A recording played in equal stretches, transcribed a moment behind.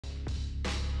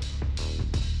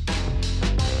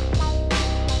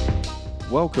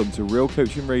Welcome to Real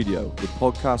Coaching Radio, the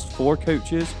podcast for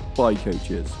coaches by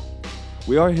coaches.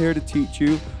 We are here to teach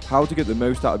you how to get the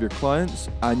most out of your clients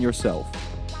and yourself.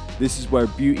 This is where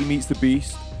beauty meets the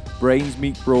beast, brains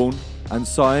meet brawn, and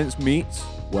science meets,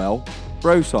 well,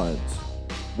 bro science.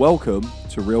 Welcome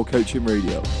to Real Coaching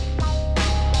Radio.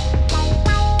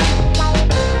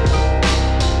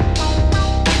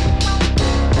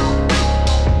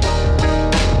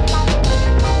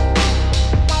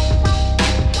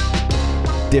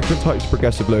 Different types of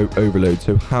progressive overload.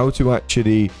 So how to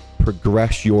actually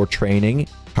progress your training,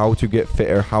 how to get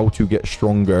fitter, how to get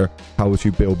stronger, how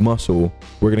to build muscle.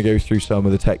 We're going to go through some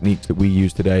of the techniques that we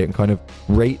use today and kind of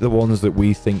rate the ones that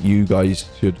we think you guys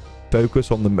should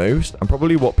focus on the most and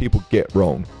probably what people get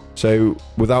wrong. So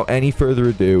without any further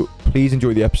ado, please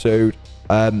enjoy the episode.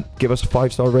 Give us a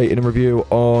 5-star rating and review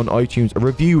on iTunes. A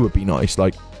review would be nice.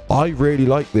 Like, I really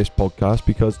like this podcast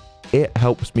because it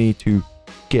helps me to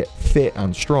get fit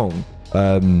and strong.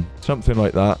 Something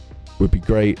like that would be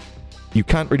great. You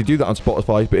can't really do that on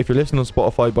Spotify, but if you're listening on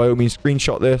Spotify, by all means,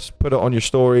 screenshot this, put it on your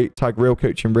story, tag Real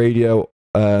Coaching Radio,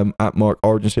 at Mark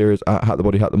Origin Series, at Hat the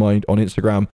Body, Hat the Mind on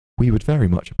Instagram. We would very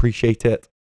much appreciate it.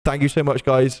 Thank you so much,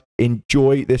 guys.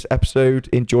 Enjoy this episode.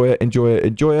 Enjoy it, enjoy it,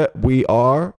 enjoy it. We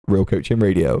are Real Coaching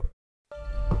Radio.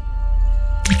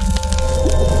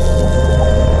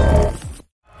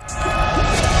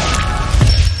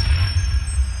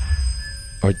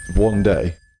 One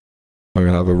day, I'm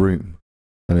going to have a room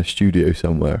and a studio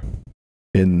somewhere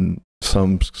in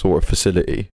some sort of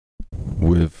facility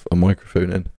with a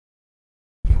microphone in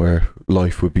where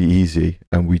life would be easy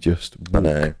and we just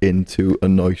walk into a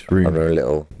nice room. Our own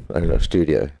little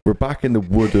studio. We're back in the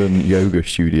wooden yoga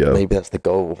studio. Maybe that's the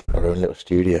goal, our own little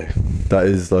studio. That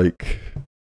is like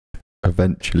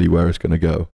eventually where it's going to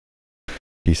go,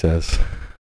 he says.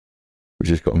 We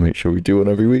just got to make sure we do one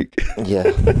every week.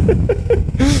 Yeah.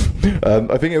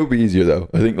 I think it would be easier though.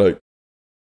 I think like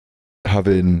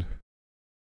having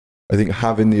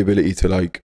the ability to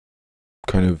like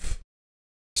kind of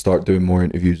start doing more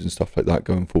interviews and stuff like that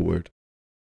going forward.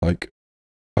 Like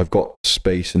I've got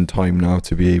space and time now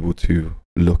to be able to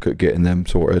look at getting them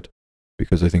sorted,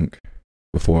 because I think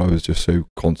before I was just so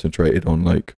concentrated on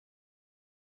like,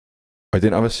 I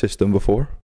didn't have a system before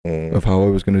of how I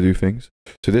was going to do things.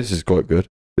 So this is quite good.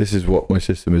 This is what my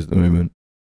system is at the moment.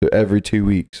 So every 2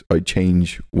 weeks I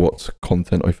change what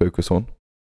content I focus on.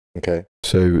 Okay.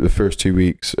 So the first 2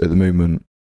 weeks at the moment,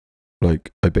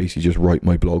 like I basically just write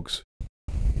my blogs.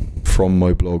 From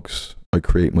my blogs, I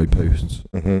create my posts.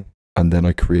 And then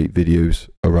I create videos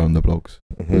around the blogs.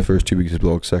 The first 2 weeks is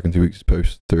blogs, second 2 weeks is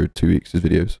posts, third 2 weeks is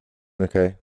videos.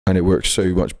 Okay. And it works so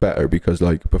much better because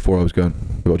like before I was going,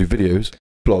 I've got to do videos,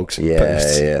 blogs,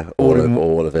 posts,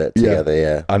 all of it together,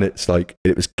 yeah. And it's like,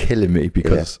 it was killing me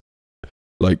because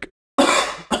like,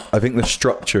 I think the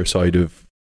structure side of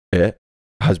it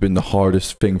has been the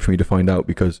hardest thing for me to find out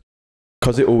because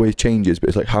it always changes, but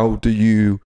it's like, how do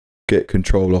you get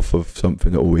control off of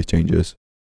something that always changes?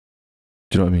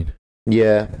 Do you know what I mean?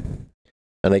 Yeah.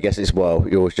 And I guess it's, well,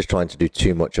 you're always just trying to do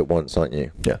too much at once, aren't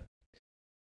you? Yeah.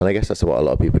 And I guess that's what a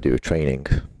lot of people do with training.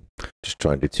 Just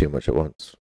try and do too much at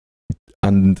once.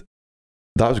 And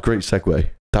that was a great segue.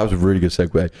 That was a really good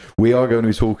segue. We are going to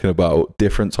be talking about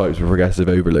different types of progressive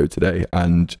overload today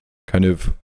and kind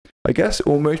of, I guess,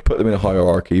 almost put them in a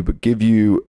hierarchy, but give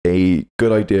you a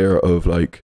good idea of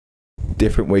like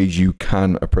different ways you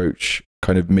can approach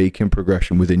kind of making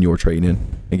progression within your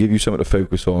training and give you something to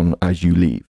focus on as you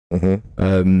leave.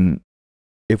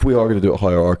 If we are going to do a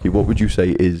hierarchy, what would you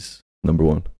say is number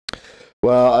one?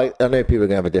 Well, I know people are going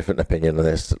to have a different opinion on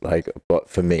this, like, but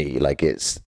for me, like,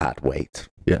 it's add weight.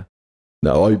 Yeah.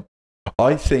 No,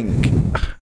 I think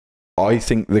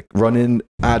the running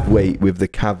add weight with the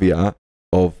caveat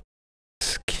of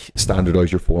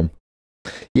standardize your form.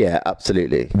 Yeah,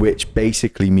 absolutely. Which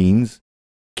basically means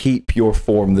keep your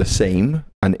form the same,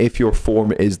 and if your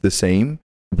form is the same,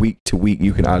 week to week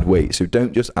you can add weight. So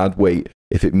don't just add weight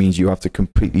if it means you have to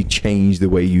completely change the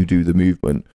way you do the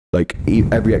movement. Like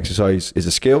every exercise is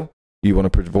a skill. You want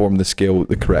to perform the skill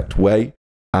the correct way.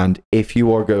 And if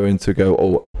you are going to go,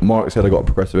 oh, Mark said I got a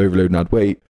progressive overload and add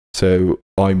weight, so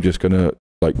I'm just going to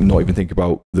like not even think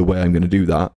about the way I'm going to do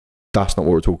that. That's not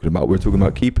what we're talking about. We're talking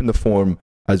about keeping the form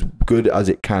as good as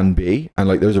it can be. And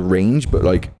like there's a range, but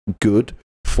like good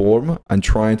form, and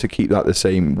trying to keep that the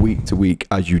same week to week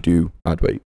as you do add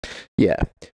weight. Yeah,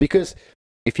 because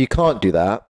if you can't do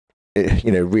that,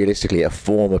 you know, realistically, a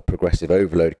form of progressive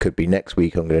overload could be next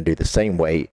week I'm going to do the same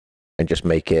weight and just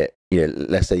make it, you know,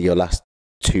 let's say your last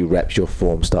 2 reps, your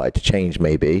form started to change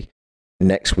maybe,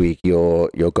 next week your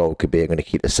goal could be, I'm going to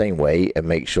keep the same weight and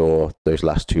make sure those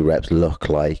last 2 reps look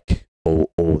like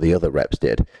all the other reps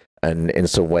did. And in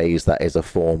some ways, that is a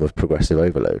form of progressive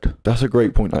overload. That's a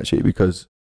great point, actually, because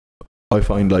I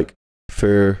find like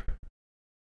for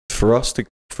us to,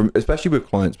 especially with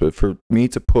clients, but for me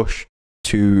to push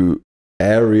to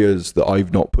areas that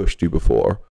I've not pushed to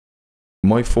before,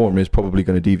 my form is probably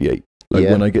going to deviate. Like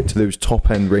when I get to those top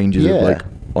end ranges of like,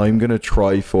 I'm going to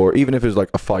try for, even if it's like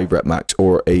a 5 rep max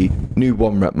or a new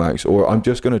 1 rep max, or I'm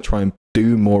just going to try and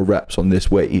do more reps on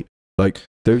this weight. Like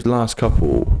those last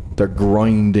couple, they're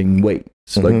grinding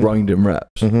weights, like grinding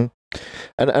reps. And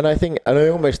I think, and I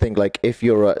almost think like if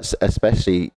you're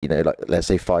especially, you know, like let's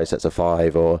say 5 sets of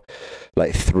 5 or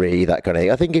like 3, that kind of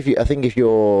thing. I think if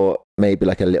you're maybe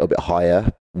like a little bit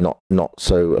higher, not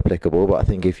so applicable, but I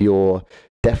think if you're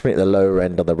definitely at the lower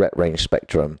end on the rep range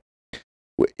spectrum,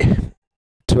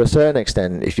 to a certain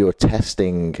extent, if you're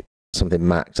testing something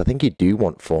max, I think you do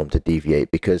want form to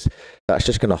deviate, because that's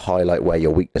just going to highlight where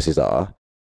your weaknesses are.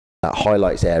 That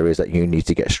highlights areas that you need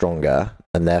to get stronger,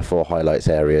 and therefore highlights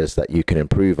areas that you can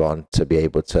improve on to be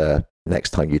able to, next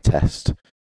time you test,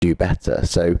 do better.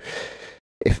 So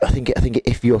I think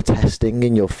if you're testing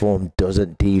and your form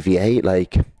doesn't deviate,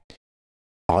 like,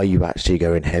 are you actually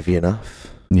going heavy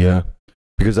enough? Yeah,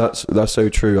 because that's so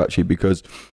true, actually, because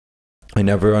I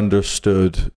never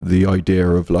understood the idea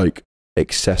of like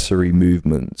accessory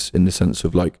movements, in the sense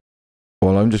of like,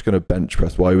 well, I'm just going to bench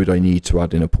press. Why would I need to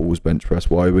add in a pause bench press?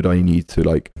 Why would I need to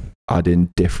like add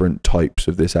in different types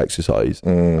of this exercise?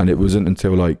 And it wasn't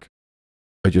until like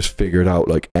I just figured out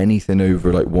like anything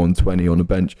over like 120 on a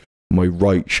bench, my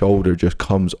right shoulder just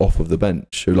comes off of the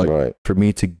bench. So like for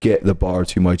me to get the bar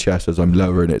to my chest as I'm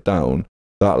lowering it down,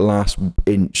 that last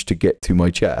inch to get to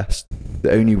my chest,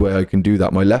 the only way I can do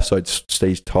that, my left side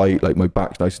stays tight, like my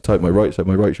back's nice and tight, my right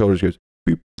shoulder goes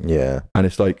boop. Yeah. And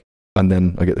it's like, and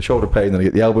then I get the shoulder pain, then I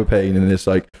get the elbow pain, and it's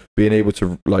like being able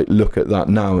to like look at that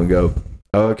now and go,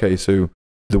 oh, okay, so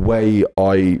the way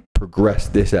I progress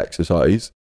this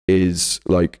exercise is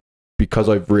like, because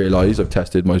I've realized I've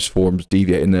tested my forms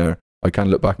deviating there, I can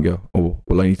look back and go, oh,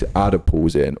 well, I need to add a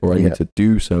pause in, or I need to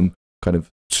do some kind of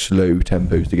slow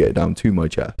tempos to get it down to my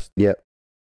chest. Yep.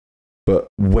 But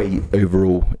weight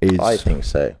overall is... I think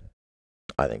so.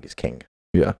 I think it's king.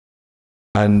 Yeah.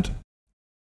 And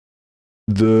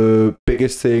the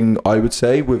biggest thing I would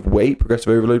say with weight, progressive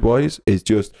overload wise, is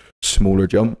just smaller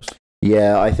jumps.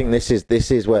 Yeah, I think this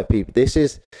is where people, this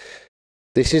is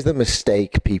the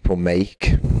mistake people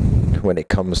make when it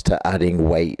comes to adding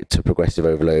weight to progressive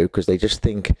overload, because they just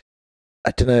think,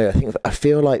 I don't know, I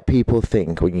feel like people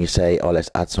think when you say, oh, let's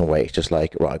add some weight, it's just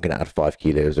like, right, I'm going to add 5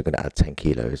 kilos, I'm going to add 10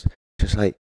 kilos. Just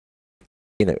like,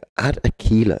 you know, add a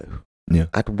kilo. Yeah.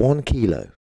 Add 1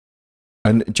 kilo.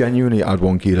 And genuinely add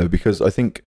 1 kilo, because I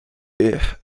think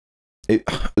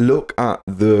look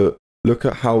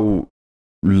at how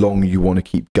long you want to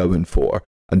keep going for.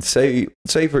 And say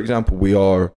for example, we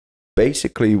are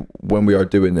basically, when we are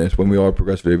doing this, when we are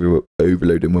progressively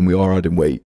overloading, when we are adding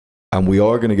weight, and we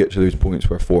are going to get to those points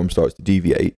where form starts to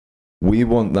deviate, we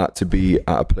want that to be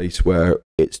at a place where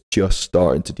it's just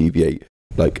starting to deviate.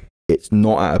 Like, it's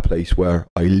not at a place where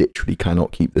I literally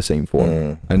cannot keep the same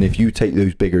form. And if you take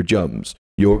those bigger jumps,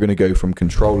 you're going to go from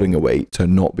controlling a weight to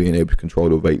not being able to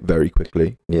control a weight very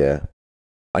quickly. Yeah.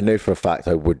 I know for a fact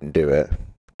I wouldn't do it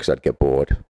because I'd get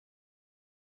bored.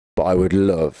 But I would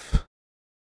love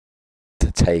to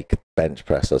take bench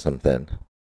press or something.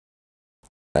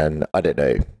 And I don't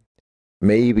know,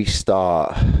 maybe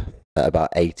start at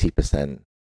about 80%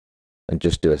 and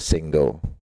just do a single.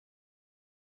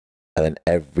 And then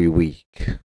every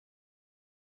week,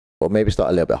 or maybe start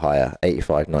a little bit higher,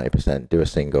 85, 90%, do a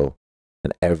single,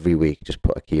 and every week just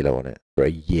put a kilo on it for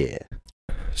a year.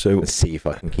 So, and see if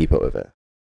I can keep up with it.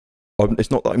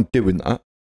 It's not that I'm doing that,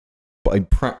 but I'm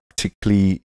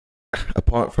practically,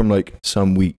 apart from like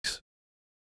some weeks,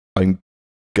 I'm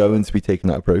going to be taking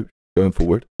that approach going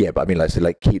forward. Yeah, but I mean,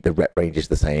 like keep the rep ranges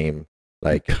the same,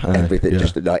 like everything,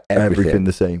 just like everything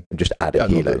the same, and just add a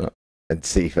kilo. And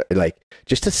see if,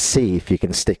 just to see if you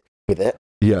can stick with it.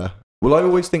 Yeah. Well, I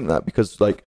always think that, because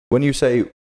like when you say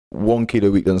 1 kilo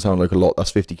a week doesn't sound like a lot, that's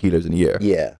 50 kilos in a year.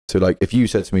 Yeah. So like if you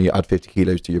said to me, add 50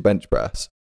 kilos to your bench press,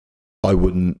 I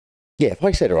wouldn't. Yeah, if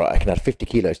I said, all right, I can add 50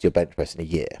 kilos to your bench press in a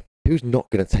year, who's not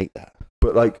going to take that?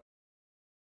 But like,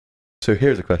 so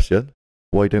here's a question.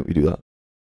 Why don't we do that?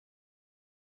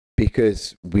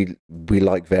 Because we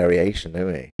like variation,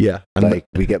 don't we? Yeah. And like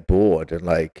we get bored and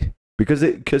like...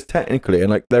 Because technically, and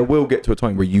like there will get to a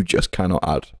time where you just cannot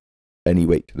add any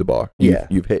weight to the bar.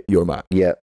 You've hit your max.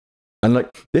 Yeah. And like,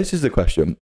 this is the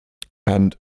question.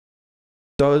 And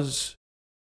does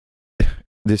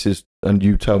this is, and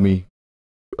you tell me,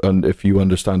 and if you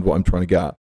understand what I'm trying to get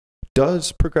at,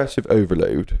 does progressive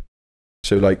overload,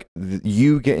 so like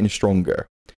you getting stronger,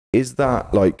 is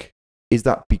that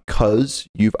because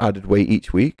you've added weight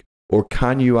each week, or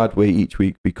can you add weight each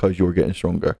week because you're getting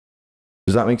stronger?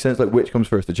 Does that make sense? Like, which comes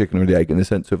first, the chicken or the egg, in the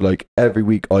sense of like every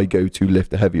week I go to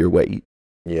lift a heavier weight.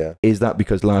 Yeah. Is that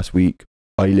because last week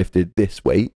I lifted this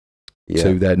weight? Yeah.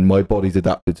 So then my body's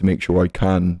adapted to make sure I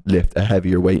can lift a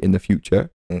heavier weight in the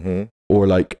future? Mm-hmm. Or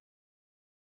like,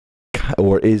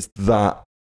 or is that,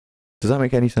 does that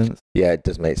make any sense? Yeah, it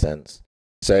does make sense.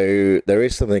 So there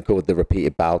is something called the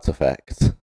repeated bout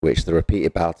effect, which the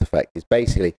repeated bout effect is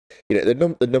basically, you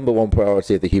know, the number one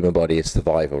priority of the human body is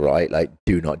survival, right? Like,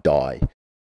 do not die.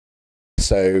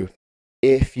 So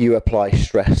if you apply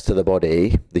stress to the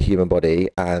body, the human body,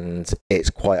 and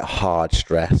it's quite hard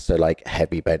stress, so like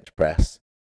heavy bench press,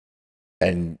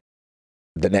 and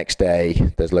the next day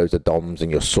there's loads of DOMs and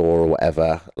you're sore or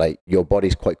whatever, like your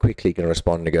body's quite quickly going to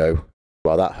respond and go,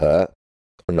 well, that hurt.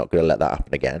 I'm not going to let that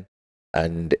happen again.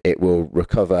 And it will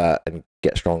recover and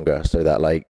get stronger so that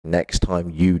like next time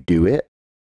you do it,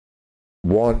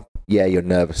 one, yeah, your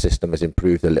nervous system has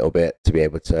improved a little bit to be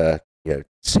able to, you know,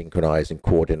 synchronize and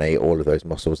coordinate all of those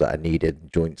muscles that are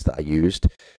needed, joints that are used.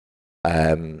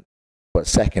 But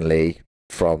secondly,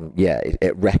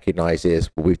 it recognizes,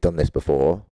 well, we've done this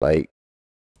before. Like,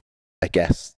 I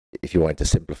guess if you wanted to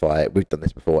simplify it, we've done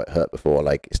this before, it hurt before,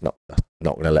 like it's not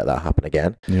going to let that happen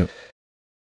again. Yeah.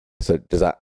 So is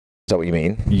that what you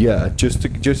mean? Yeah, just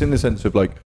in the sense of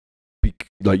like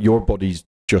your body's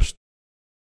just,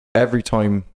 every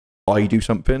time I do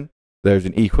something, there's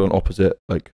an equal and opposite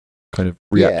like kind of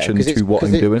reaction to what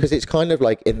I'm doing. Because it's kind of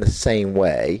like in the same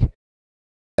way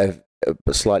of,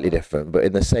 but slightly different, but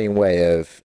in the same way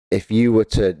of, if you were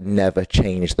to never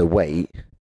change the weight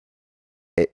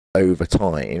over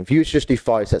time, if you were to just do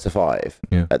 5 sets of 5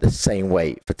 at the same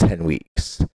weight for 10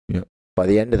 weeks, by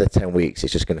the end of the 10 weeks,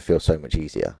 it's just going to feel so much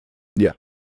easier. Yeah.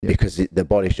 Because the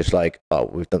body's just like, oh,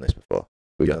 we've done this before.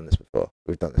 We've done this before.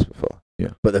 We've done this before.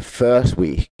 Yeah. But the first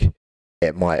week,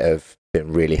 it might have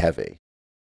been really heavy.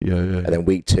 Yeah. And then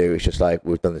week 2, it's just like,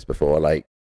 we've done this before. Like,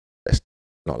 let's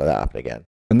not let that happen again.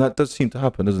 And that does seem to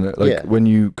happen, doesn't it? Like when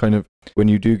you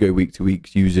do go week to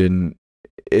week using,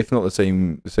 if not the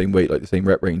same weight, like the same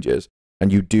rep ranges,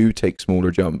 and you do take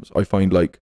smaller jumps, I find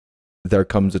like there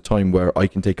comes a time where I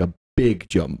can take a big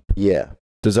jump. Yeah.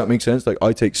 Does that make sense? Like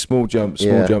I take small jumps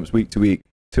week to week,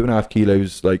 2.5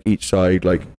 kilos like each side,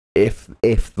 like if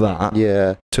that.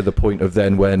 Yeah. To the point of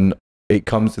then when it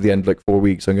comes to the end, like 4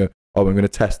 weeks, I go, oh, I'm going to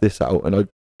test this out, and I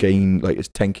gain like it's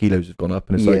 10 kilos have gone up,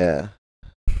 and it's like,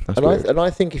 and I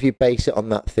think if you base it on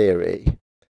that theory,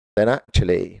 then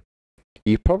actually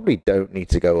you probably don't need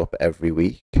to go up every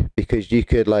week, because you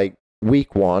could, like,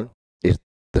 week 1 is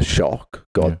the shock.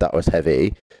 God, that was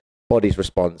heavy. Body's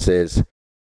response is,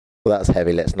 well, that's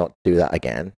heavy. Let's not do that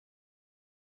again,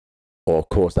 or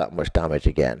cause that much damage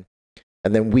again.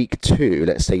 And then week 2,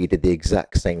 let's say you did the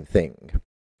exact same thing.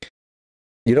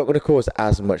 You're not going to cause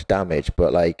as much damage,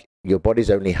 but like your body's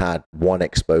only had one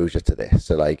exposure to this.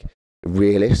 So like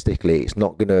realistically, it's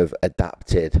not going to have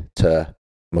adapted to, oh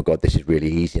my God, this is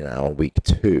really easy now on week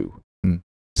 2.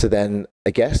 So then I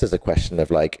guess there's a question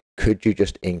of like, could you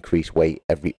just increase weight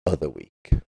every other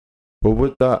week?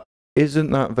 Well,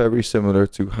 isn't that very similar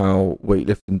to how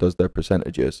weightlifting does their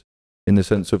percentages? In the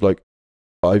sense of like,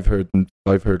 I've heard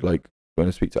like when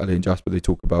I speak to Ali and Jasper, they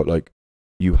talk about like,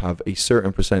 you have a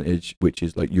certain percentage, which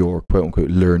is like your quote unquote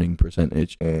learning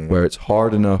percentage, where it's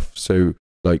hard enough so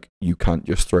like you can't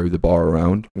just throw the bar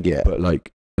around, but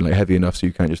like heavy enough so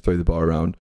you can't just throw the bar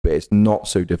around, but it's not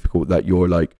so difficult that your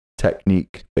like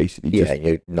technique basically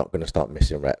you're not going to start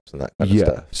missing reps and that kind of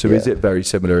stuff. So is it very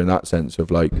similar in that sense of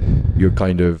like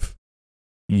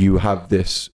you have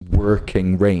this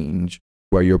working range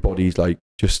where your body's like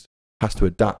just has to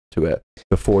adapt to it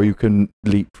before you can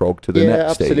leapfrog to the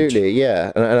next stage? Yeah, absolutely.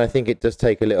 Yeah. And I think it does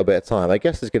take a little bit of time. I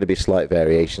guess there's going to be slight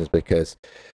variations because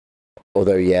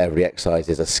although, every exercise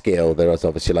is a skill, there is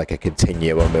obviously like a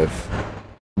continuum of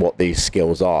what these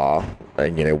skills are.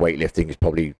 And, weightlifting is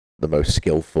probably the most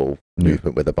skillful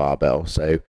movement with a barbell.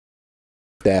 So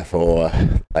therefore,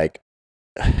 like,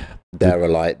 they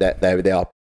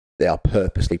are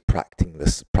purposely practicing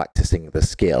the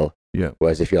skill. Yeah.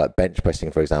 Whereas if you're like bench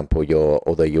pressing, for example,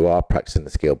 although you are practicing the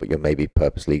skill, but you're maybe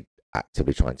purposely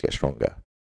actively trying to get stronger.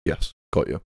 Yes, got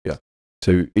you. Yeah.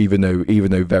 So even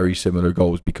though very similar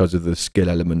goals because of the skill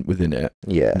element within it,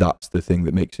 that's the thing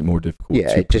that makes it more difficult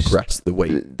to progress the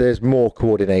weight. There's more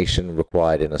coordination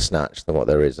required in a snatch than what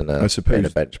there is in a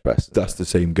bench press. That's the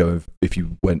same going if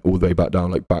you went all the way back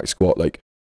down, like back squat, like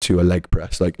to a leg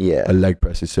press. Like Yeah. a leg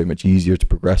press is so much easier to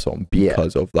progress on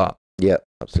because of that. Yeah,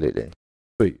 absolutely.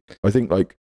 But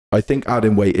I think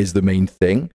adding weight is the main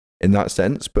thing in that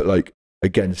sense. But like,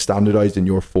 again, standardizing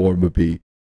your form would be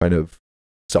kind of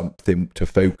something to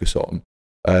focus on.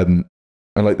 And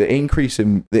like the increase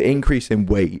in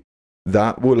weight,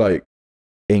 that will like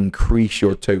increase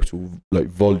your total like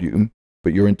volume,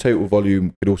 but your in total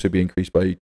volume could also be increased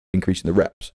by increasing the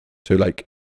reps. So like,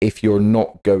 if you're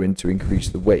not going to increase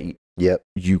the weight,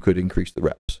 you could increase the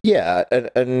reps. Yeah,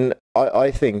 and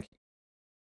I think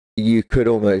you could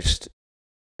almost,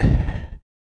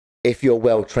 if you're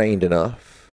well trained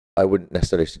enough, I wouldn't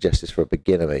necessarily suggest this for a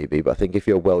beginner maybe, but I think if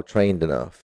you're well trained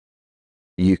enough,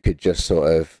 you could just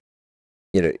sort of,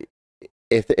 you know,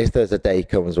 if there's a day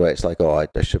comes where it's like, oh,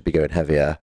 I should be going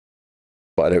heavier,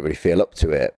 but I don't really feel up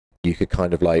to it, you could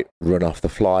kind of like run off the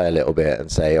fly a little bit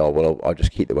and say, oh, well, I'll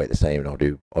just keep the weight the same and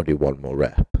I'll do one more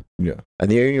rep. Yeah. And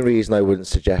the only reason I wouldn't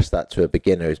suggest that to a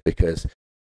beginner is because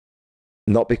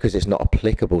it's not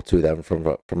applicable to them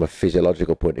from a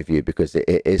physiological point of view, because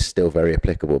it is still very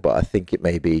applicable, but I think it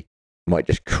might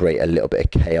just create a little bit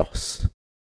of chaos,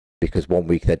 because one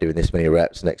week they're doing this many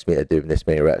reps, next week they're doing this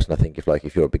many reps, and I think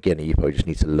if you're a beginner, you probably just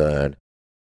need to learn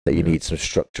that you need some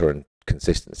structure and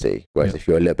consistency, whereas if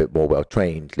you're a little bit more well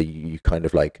trained, you kind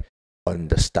of like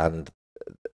understand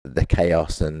the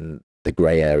chaos and the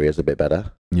grey areas a bit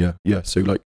better. Yeah. So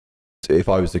like, if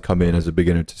I was to come in as a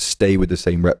beginner, to stay with the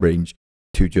same rep range,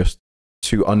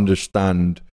 to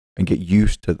understand and get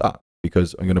used to that,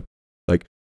 because I'm gonna like,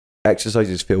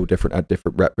 exercises feel different at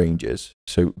different rep ranges,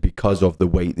 so because of the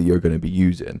weight that you're going to be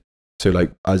using. So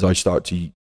like, as I start to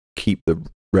keep the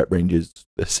rep ranges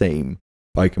the same,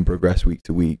 I can progress week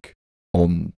to week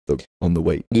on the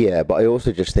weight. Yeah, but I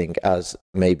also just think as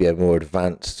maybe a more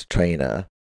advanced trainer,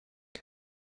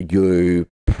 you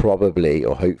probably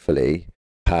or hopefully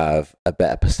have a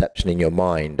better perception in your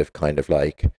mind of kind of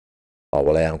like, oh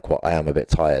well, I am a bit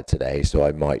tired today, so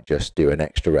I might just do an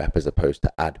extra rep as opposed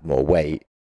to add more weight.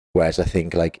 Whereas I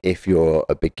think like, if you're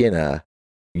a beginner,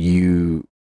 you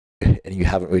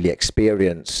haven't really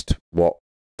experienced what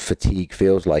fatigue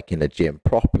feels like in a gym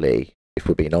properly, if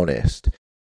we're being honest,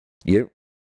 you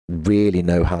don't really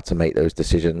know how to make those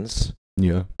decisions.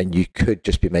 Yeah. And you could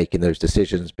just be making those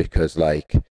decisions because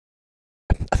like,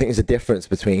 I think there's a difference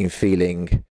between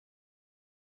feeling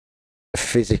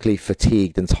physically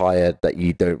fatigued and tired that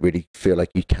you don't really feel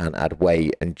like you can add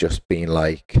weight, and just being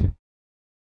like,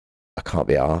 I can't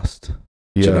be arsed.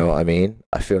 Do you know what I mean?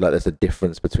 I feel like there's a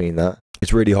difference between that.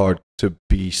 It's really hard to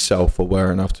be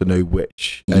self-aware enough to know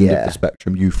which end of the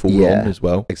spectrum you fall on as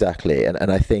well. Exactly. And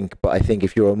I think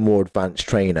if you're a more advanced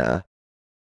trainer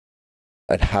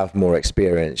and have more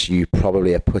experience, you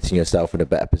probably are putting yourself in a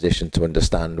better position to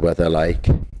understand whether like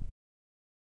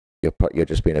you're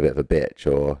just being a bit of a bitch,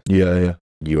 or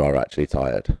you are actually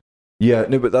tired. Yeah,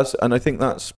 no, but I think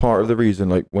that's part of the reason.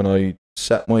 Like when I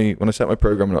set my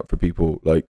programming up for people,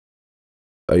 like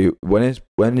when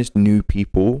it's new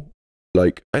people,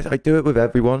 like I do it with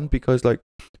everyone, because like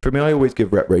for me, I always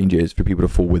give rep ranges for people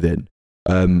to fall within.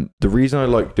 The reason I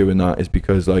like doing that is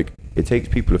because like it takes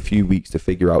people a few weeks to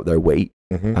figure out their weight,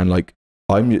 and like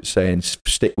I'm just saying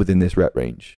stick within this rep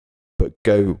range, but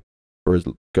go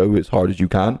as hard as you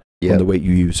can on the weight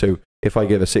you use. So if I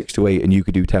give a 6 to 8 and you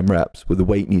could do 10 reps, well, the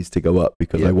weight needs to go up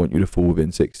because I want you to fall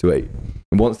within 6 to 8.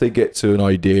 And once they get to an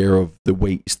idea of the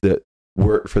weights that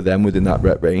work for them within that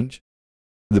rep range,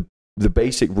 the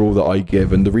basic rule that I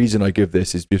give, and the reason I give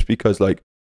this is just because like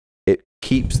it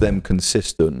keeps them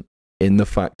consistent in the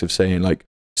fact of saying like,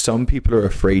 some people are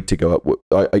afraid to go up.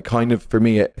 I kind of, for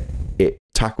me, it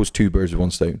tackles two birds with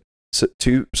one stone. So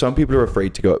some people are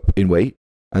afraid to go up in weight,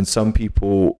 and some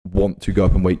people want to go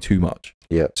up in weight too much.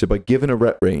 Yeah. So by giving a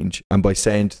rep range and by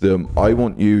saying to them, I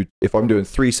want you, if I'm doing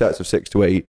 3 sets of 6 to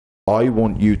 8, I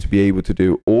want you to be able to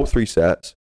do all 3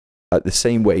 sets at the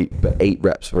same weight, but 8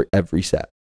 reps for every set.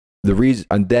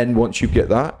 And then once you get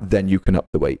that, then you can up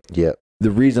the weight. Yeah.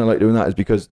 The reason I like doing that is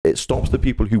because it stops the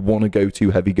people who want to go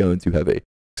too heavy going too heavy.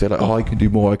 They're like, oh, I can do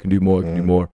more, I can do more, I can do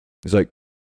more. It's like,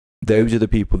 those are the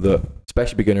people that,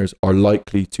 especially beginners, are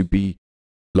likely to be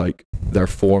like, their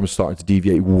form starting to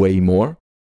deviate way more.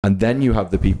 And then you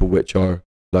have the people which are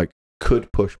like,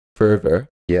 could push further.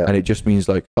 Yeah. And it just means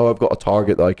like, oh, I've got a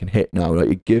target that I can hit now. Like,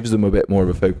 it gives them a bit more of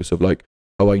a focus of like,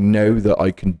 oh, I know that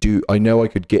I know I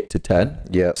could get to 10.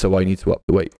 Yeah. So I need to up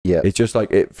the weight. Yeah. It's just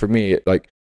like, for me, it like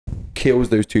kills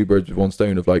those two birds with one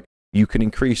stone of like, you can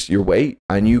increase your weight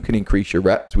and you can increase your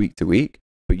reps week to week,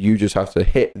 but you just have to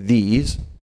hit these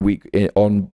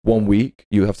on 1 week.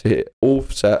 You have to hit all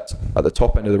sets at the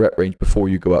top end of the rep range before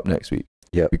you go up next week.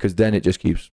 Yeah. Because then it just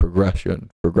keeps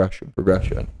progression.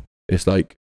 It's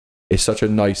like, it's such a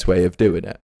nice way of doing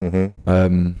it.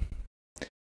 Mm-hmm.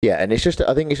 Yeah, and I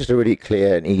think it's just a really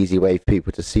clear and easy way for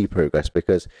people to see progress,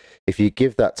 because if you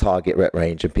give that target rep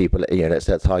range and people, let's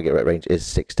say that target rep range is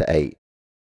 6 to 8,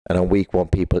 and on week 1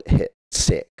 people hit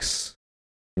 6,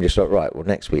 and you're just like, right, well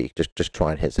next week just try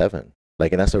and hit 7.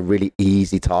 Like, and that's a really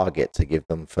easy target to give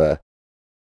them to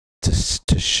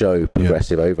show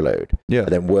progressive overload. Yeah. And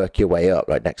then work your way up.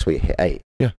 Like next week hit 8.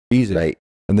 Yeah, easy. Like,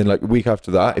 and then like a week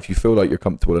after that, if you feel like you're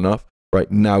comfortable enough,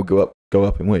 right, now go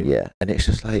up in weight. yeah, and it's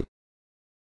just like,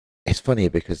 it's funny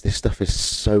because this stuff is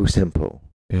so simple.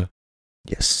 Yeah.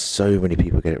 Yet so many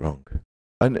people get it wrong.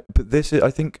 But this is, I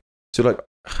think, so like,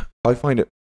 I find it,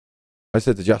 I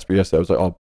said to Jasper yesterday, I was like,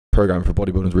 oh, programming for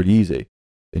bodybuilding is really easy.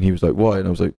 And he was like, why? And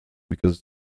I was like, because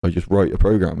I just write a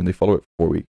program and they follow it for 4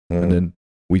 weeks. And then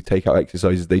we take out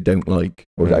exercises they don't like,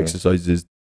 or exercises,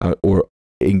 or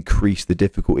increase the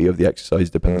difficulty of the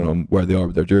exercise depending on where they are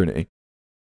with their journey.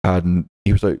 And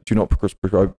he was like, do you not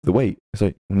prescribe the weight? I was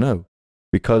like, no.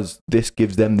 Because this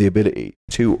gives them the ability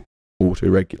to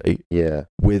auto-regulate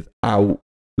without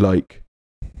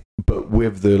but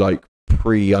with the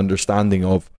pre-understanding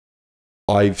of,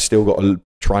 I've still got to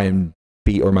try and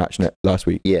beat or match last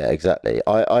week. Yeah, exactly.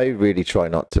 I really try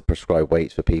not to prescribe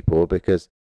weights for people because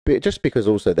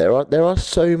also there are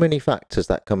so many factors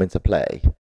that come into play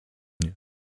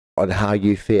on how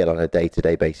you feel on a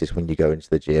day-to-day basis when you go into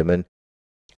the gym.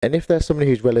 And if there's somebody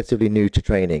who's relatively new to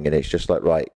training and it's just like,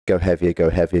 right, go heavier, go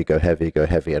heavier, go heavier, go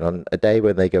heavier. And on a day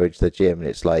when they go into the gym and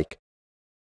it's like,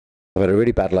 I've had a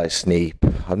really bad night's sleep,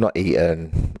 I'm not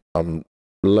eating, I'm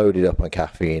loaded up on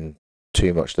caffeine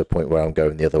too much to the point where I'm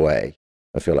going the other way,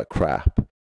 I feel like crap,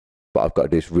 but I've got to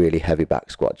do this really heavy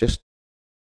back squat. Just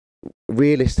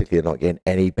realistically, I'm not getting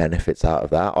any benefits out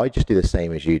of that. I just do the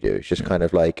same as you do. It's just kind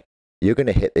of like, you're going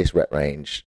to hit this rep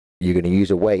range. You're going to use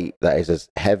a weight that is as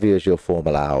heavy as your form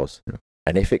allows. Yeah.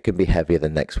 And if it can be heavier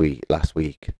than last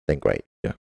week, then great.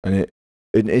 Yeah. And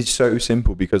it's so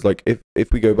simple because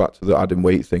if we go back to the adding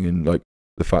weight thing and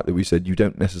the fact that we said you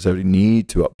don't necessarily need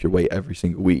to up your weight every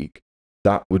single week,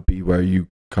 that would be where you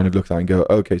kind of look at that and go,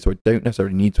 okay, so I don't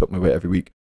necessarily need to up my weight every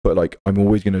week, but I'm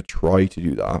always going to try to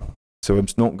do that. So I'm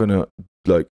not going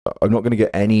to get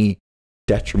any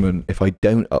detriment if I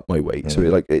don't up my weight. So do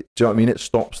you know what I mean? It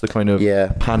stops the kind of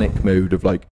panic mode of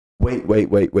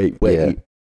wait,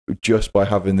 just by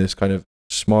having this kind of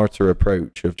smarter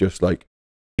approach of just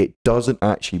it doesn't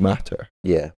actually matter.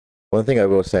 Yeah. One thing I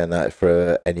will say on that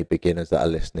for any beginners that are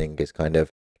listening is kind of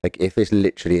if this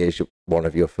literally is one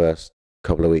of your first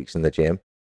couple of weeks in the gym,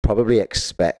 probably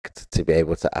expect to be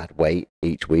able to add weight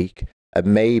each week and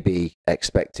maybe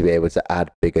expect to be able to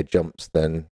add bigger jumps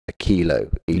than a kilo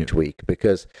each week,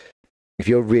 because if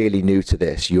you're really new to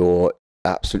this, you're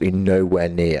absolutely nowhere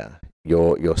near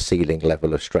your ceiling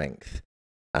level of strength,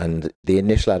 and the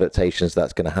initial adaptations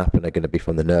that's going to happen are going to be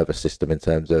from the nervous system in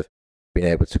terms of being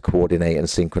able to coordinate and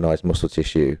synchronize muscle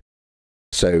tissue.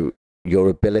 So your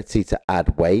ability to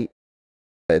add weight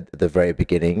at the very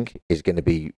beginning is going to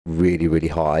be really, really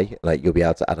high. You'll be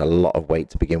able to add a lot of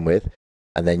weight to begin with,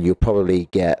 and then you'll probably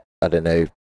get,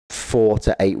 4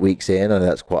 to 8 weeks in, and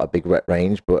that's quite a big rep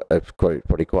range, but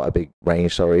probably quite a big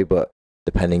range, but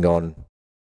depending on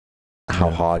how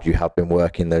hard you have been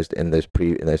working in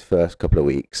those first couple of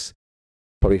weeks,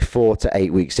 probably 4 to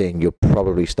 8 weeks in, you'll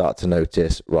probably start to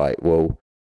notice, right, well,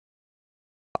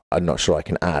 I'm not sure I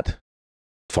can add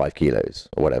 5 kilos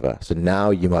or whatever. So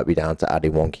now you might be down to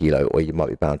adding 1 kilo, or you might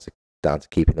be down to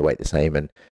keeping the weight the same and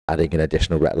adding an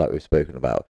additional rep like we've spoken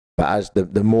about. But as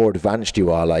the more advanced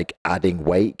you are, adding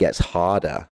weight gets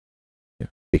harder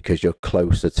because you're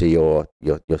closer to your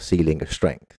ceiling of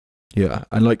strength. Yeah,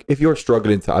 and if you're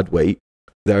struggling to add weight,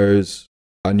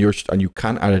 and you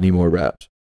can't add any more reps,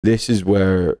 this is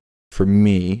where, for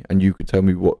me, and you could tell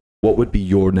me what would be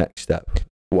your next step.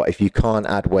 What if you can't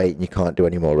add weight and you can't do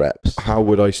any more reps? How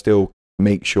would I still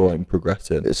make sure I'm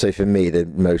progressing? So for me, the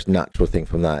most natural thing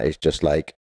from that is just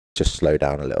slow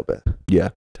down a little bit. Yeah,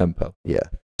 tempo. Yeah.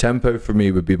 Tempo for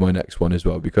me would be my next one as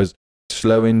well, because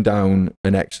slowing down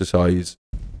an exercise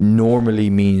normally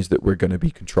means that we're going to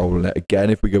be controlling it. Again,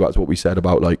 if we go back to what we said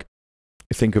about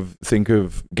think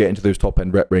of getting to those top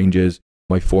end rep ranges,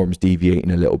 my form's deviating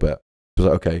a little bit. It's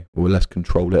okay, well, let's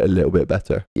control it a little bit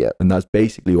better. Yeah. And that's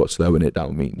basically what slowing it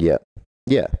down means. Yeah.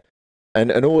 Yeah.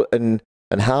 And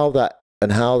how that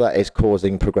is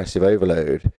causing progressive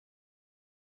overload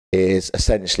is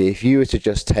essentially, if you were to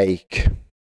just take,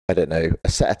 a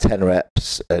set of 10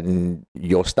 reps and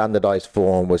your standardized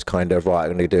form was kind of, right,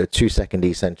 I'm going to do a 2 second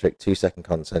eccentric, 2 second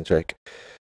concentric.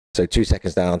 So 2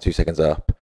 seconds down, 2 seconds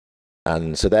up.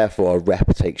 And so therefore a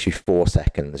rep takes you 4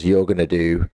 seconds. You're going to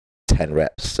do 10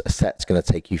 reps. A set's going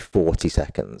to take you 40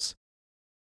 seconds.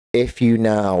 If you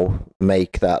now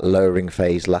make that lowering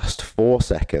phase last 4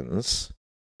 seconds,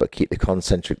 but keep the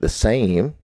concentric the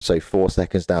same, so 4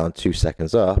 seconds down, 2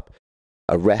 seconds up,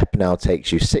 a rep now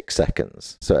takes you 6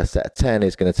 seconds. So a set of 10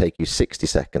 is going to take you 60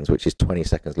 seconds, which is 20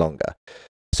 seconds longer.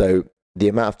 So the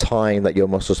amount of time that your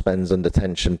muscle spends under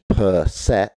tension per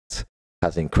set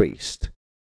has increased.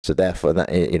 So therefore, that,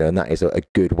 and that is a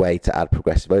good way to add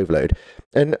progressive overload.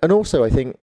 And also, I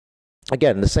think,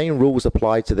 again, the same rules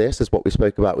apply to this as what we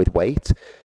spoke about with weight.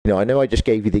 I know I just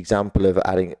gave you the example of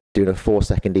doing a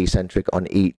 4-second eccentric on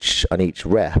each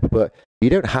rep, but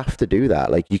you don't have to do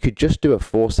that. Like, you could just do a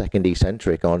 4-second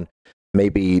eccentric on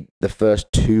maybe the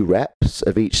first 2 reps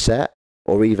of each set,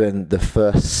 or even the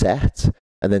first set,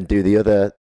 and then do the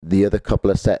other couple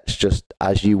of sets just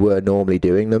as you were normally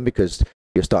doing them, because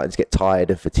you're starting to get tired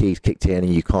and fatigue's kicked in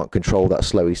and you can't control that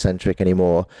slow eccentric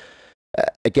anymore.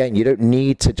 Again, you don't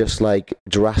need to just like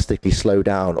drastically slow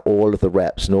down all of the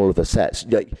reps and all of the sets.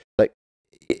 Like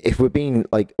if we're being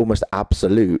like almost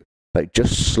absolute, like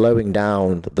just slowing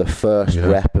down the first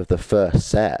rep of the first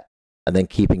set and then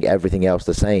keeping everything else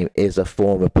the same is a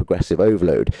form of progressive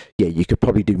overload. Yeah, you could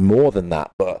probably do more than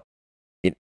that, but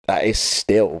that is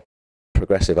still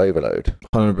progressive overload.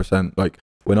 100%. Like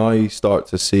when I start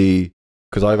to see,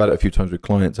 because I've had it a few times with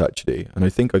clients actually, and I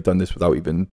think I've done this without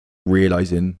even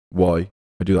realizing why.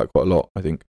 I do that quite a lot, I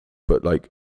think. But like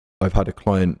I've had a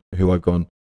client who I've gone,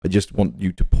 I just want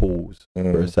you to pause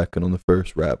for a second on the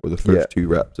first rep or the first 2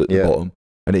 reps at the bottom.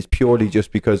 And it's purely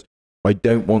just because I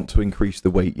don't want to increase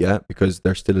the weight yet, because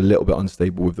they're still a little bit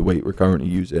unstable with the weight we're currently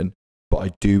using. But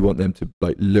I do want them to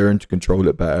like learn to control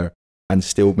it better and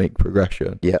still make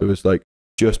progression. So it's like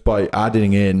just by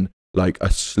adding in like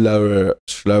a slower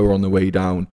on the way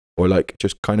down, or like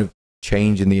just kind of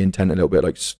changing the intent a little bit.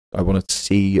 Like I want to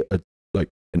see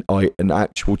an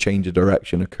actual change of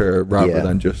direction occur rather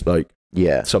than just like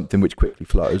something which quickly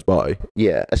flutters by.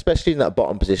 Yeah, especially in that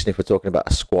bottom position. If we're talking about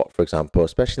a squat, for example,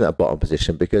 especially in that bottom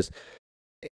position, because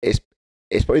it's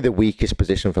probably the weakest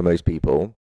position for most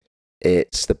people.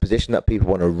 It's the position that people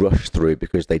want to rush through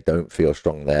because they don't feel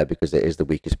strong there, because it is the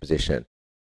weakest position.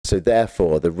 So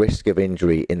therefore, the risk of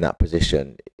injury in that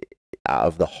position out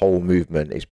of the whole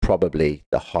movement is probably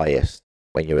the highest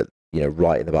when you're at,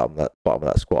 right in the bottom of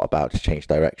that squat, about to change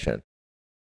direction,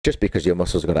 just because your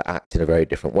muscles are going to act in a very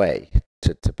different way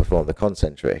to perform the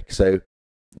concentric. So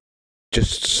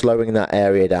just slowing that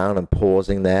area down and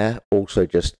pausing there also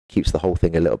just keeps the whole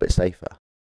thing a little bit safer.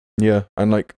 Yeah,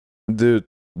 and like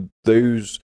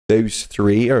those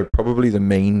 3 are probably the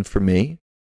main for me.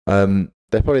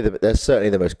 They're certainly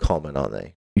the most common, aren't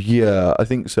they? Yeah, I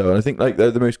think so. And I think like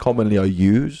they're the most commonly I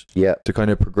use to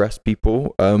kind of progress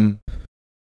people.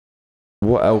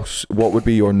 What else? What would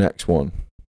be your next one?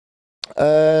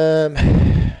 I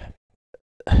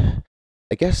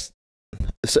guess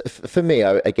for me,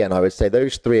 I would say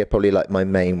those 3 are probably like my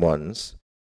main ones.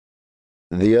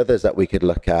 The others that we could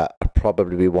look at are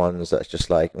probably be ones that's just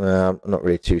like, I'm not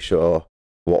really too sure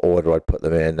what order I'd put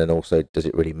them in, and also does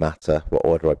it really matter what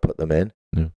order I put them in?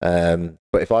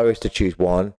 But if I was to choose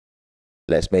one,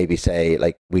 let's maybe say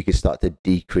like we could start to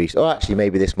decrease, or actually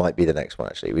maybe this might be the next one.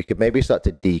 Actually, we could maybe start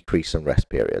to decrease some rest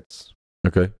periods.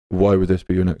 Okay, why would this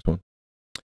be your next one?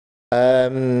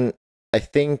 I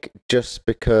think just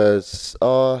because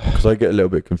I get a little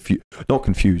bit not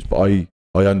confused, but I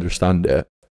understand it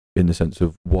in the sense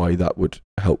of why that would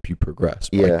help you progress.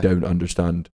 But I don't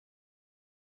understand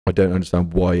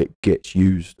why it gets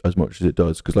used as much as it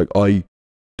does, because like I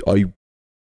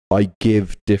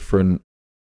give different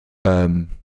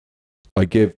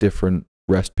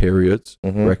rest periods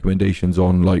recommendations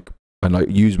on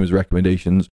and use them as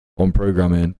recommendations on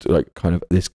programming to like kind of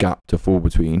this gap to fall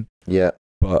between.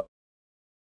 But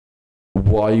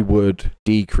why would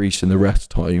decrease in the rest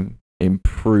time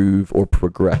improve or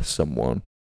progress someone?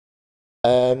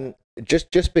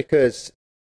 Just because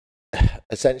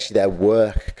essentially their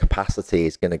work capacity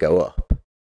is going to go up.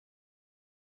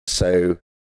 So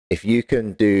if you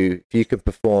can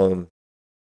perform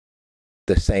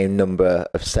the same number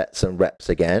of sets and reps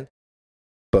again,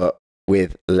 but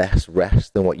with less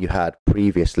rest than what you had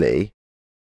previously,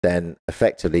 then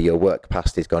effectively your work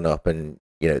capacity has gone up, and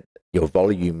your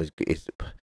volume is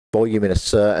volume in a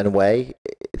certain way,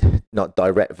 not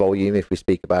direct volume if we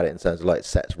speak about it in terms of like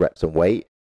sets, reps, and weight.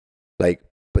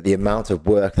 But the amount of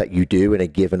work that you do in a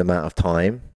given amount of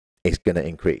time is going to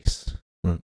increase.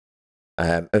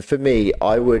 And for me,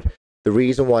 the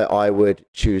reason why I would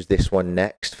choose this one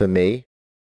next for me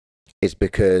is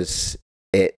because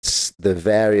it's the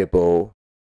variable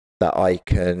that I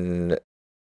can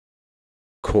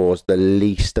cause the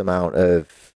least amount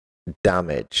of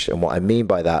damage. And what I mean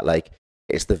by that, like,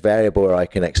 it's the variable where I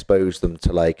can expose them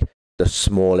to like the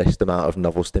smallest amount of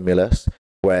novel stimulus,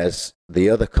 whereas the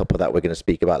other couple that we're going to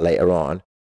speak about later on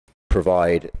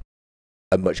provide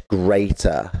a much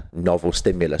greater novel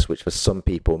stimulus, which for some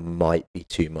people might be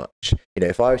too much. You know,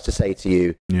 if I was to say to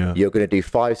you, you're going to do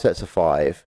 5 sets of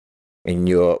 5, in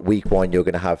your week 1, you're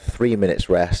going to have 3 minutes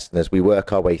rest. And as we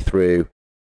work our way through,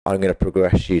 I'm going to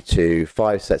progress you to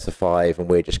 5 sets of 5, and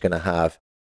we're just going to have,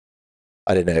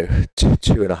 I don't know,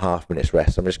 2.5 minutes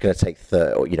rest. I'm just going to take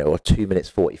 30, or 2 minutes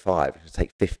 45, just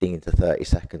take 15 to 30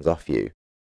 seconds off you.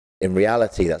 In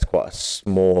reality, that's quite a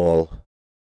small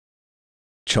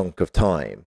chunk of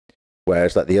time.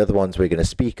 Whereas like the other ones we're going to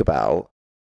speak about,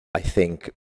 I think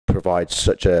provide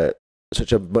such a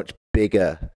much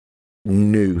bigger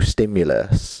new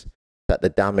stimulus that the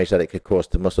damage that it could cause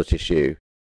to muscle tissue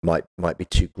might be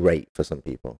too great for some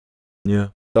people. Yeah,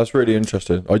 that's really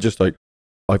interesting.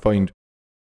 I find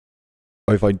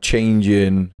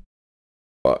changing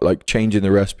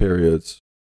the rest periods.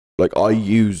 Like I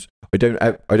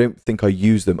don't think I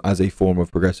use them as a form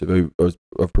of progression,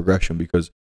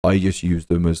 because I just use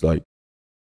them as like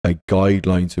a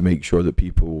guideline to make sure that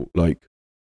people like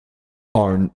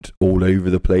aren't all over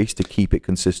the place, to keep it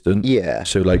consistent. Yeah.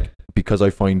 So like, because I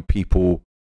find people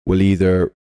will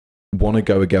either want to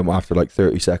go again after like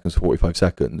 30 seconds, 45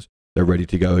 seconds, they're ready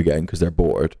to go again because they're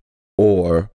bored,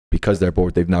 or because they're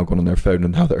bored, they've now gone on their phone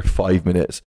and now they're 5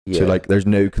 minutes. Yeah. So like, there's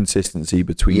no consistency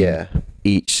between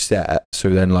each set. So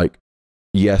then like,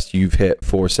 yes, you've hit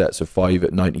 4 sets of 5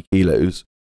 at 90 kilos,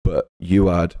 but you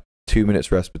had 2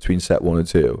 minutes rest between set 1 and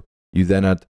 2. You then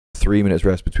had 3 minutes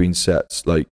rest between sets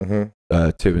like 2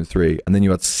 and 3, and then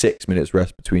you had 6 minutes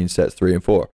rest between sets 3 and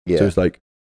 4. Yeah. So it's like,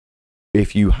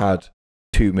 if you had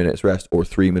 2 minutes rest or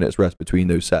 3 minutes rest between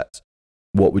those sets,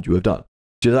 what would you have done?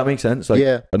 Does that make sense? Like,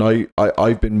 yeah. And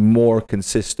I've been more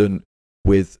consistent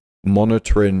with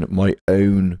monitoring my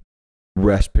own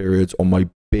rest periods on my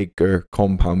bigger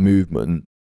compound movement,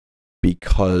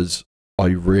 because I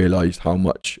realized how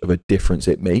much of a difference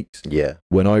it makes. Yeah.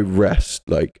 When I rest,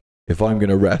 like, if I'm going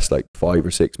to rest like 5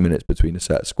 or 6 minutes between a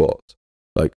set of squats,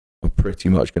 like, I'm pretty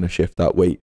much going to shift that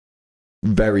weight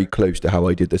very close to how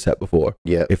I did the set before.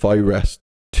 Yeah. If I rest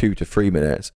 2 to 3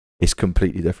 minutes, it's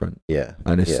completely different. Yeah.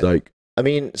 And it's like, I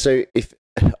mean, so if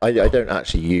I don't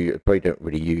actually probably don't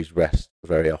really use rest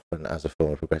very often as a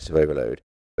form of progressive overload,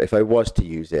 but if I was to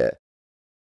use it,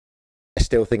 I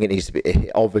still think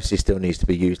it obviously still needs to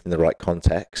be used in the right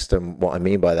context. And what I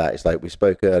mean by that is, like, we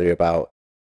spoke earlier about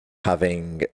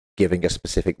giving a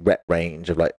specific rep range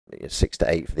of like 6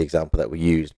 to 8 for the example that we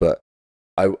used, but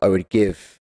I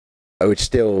would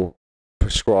still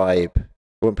prescribe,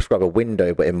 I wouldn't prescribe a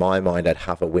window, but in my mind I'd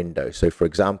have a window. So for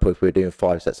example, if we're doing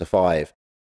 5 sets of 5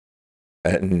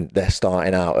 and they're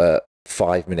starting out at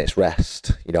 5 minutes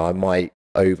rest, I might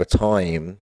over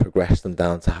time progress them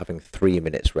down to having 3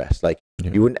 minutes rest. Like,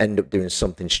 you wouldn't end up doing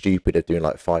something stupid of doing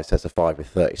like 5 sets of 5 with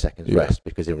 30 seconds rest,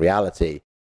 because in reality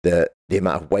the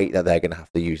amount of weight that they're going to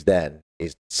have to use then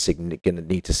is going to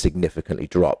need to significantly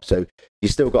drop. So you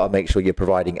still got to make sure you're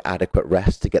providing adequate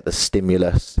rest to get the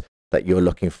stimulus that you're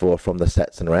looking for from the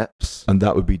sets and reps. And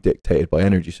that would be dictated by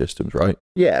energy systems, right?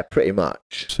 Yeah, pretty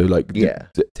much. So like,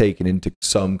 taking into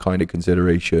some kind of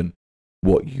consideration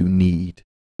what you need,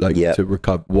 like, to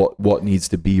recover, what needs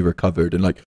to be recovered. And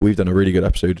like, we've done a really good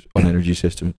episode on energy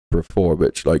systems before,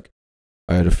 which like,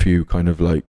 I had a few kind of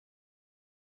like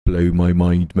blow my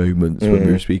mind moments when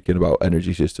we were speaking about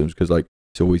energy systems, because like,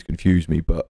 it's always confused me.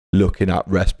 But looking at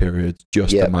rest periods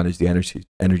just to manage the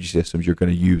energy systems you're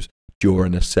going to use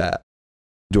during a set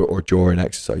or during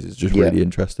exercises is just really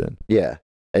interesting. Yeah.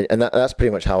 And that's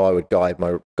pretty much how I would guide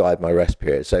my rest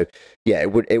period. So yeah,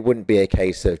 it wouldn't be a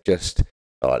case of just,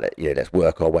 let's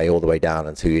work our way all the way down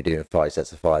until you're doing 5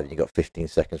 sets of 5 and you've got 15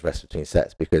 seconds rest between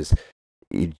sets, because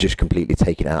you're just completely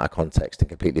taking it out of context and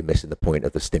completely missing the point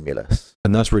of the stimulus.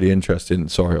 And that's really interesting.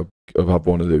 Sorry, I've had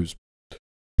one of those,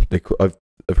 I've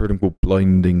heard them called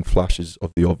blinding flashes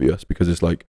of the obvious, because it's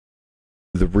like,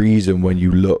 the reason when you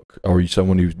look, or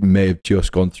someone who may have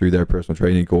just gone through their personal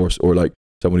training course, or like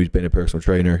someone who's been a personal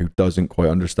trainer who doesn't quite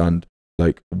understand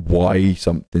like why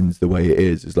something's the way it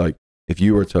is like, if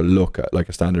you were to look at like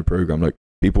a standard program, like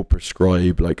people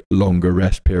prescribe like longer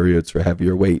rest periods for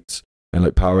heavier weights, and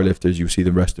like powerlifters, you see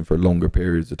them resting for longer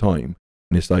periods of time,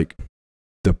 and it's like,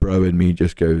 the bro in me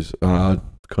just goes, kind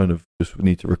of just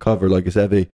need to recover, like it's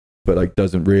heavy, but like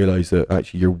doesn't realize that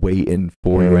actually you're waiting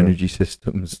for your energy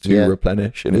systems to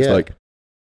replenish. And it's like,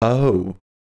 oh,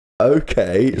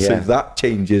 okay. So that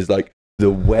changes like the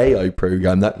way I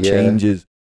program, that changes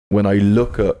when I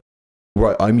look at,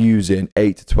 right, I'm using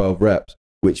 8 to 12 reps,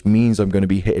 which means I'm going to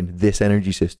be hitting this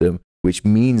energy system, which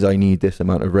means I need this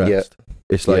amount of rest.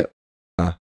 It's like,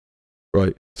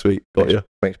 right, sweet, got you.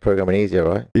 Makes programming easier,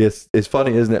 right? Yes, it's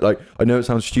funny, isn't it? Like, I know it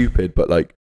sounds stupid, but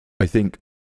like, I think,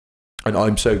 and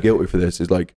I'm so guilty for this, is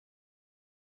like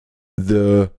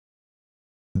the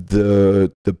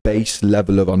base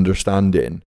level of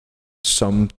understanding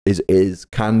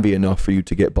can be enough for you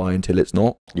to get by until it's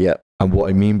not. Yeah. And what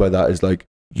I mean by that is like,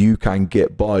 you can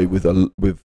get by with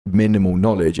minimal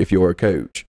knowledge if you're a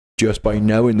coach, just by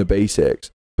knowing the basics.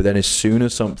 But then as soon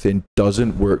as something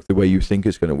doesn't work the way you think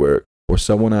it's going to work, or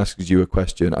someone asks you a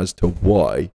question as to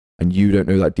why, and you don't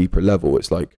know that deeper level,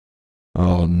 it's like,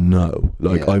 oh no,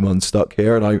 like I'm unstuck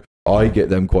here. And I get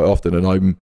them quite often, and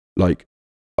I'm like,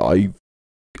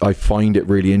 I find it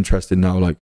really interesting now,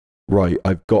 like, right,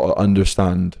 I've got to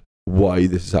understand why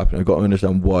this is happening. I've got to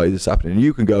understand why this is happening. And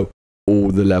you can go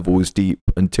all the levels deep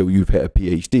until you've hit a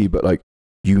PhD, but like,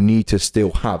 you need to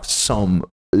still have some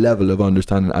level of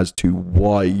understanding as to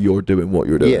why you're doing what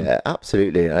you're doing. Yeah,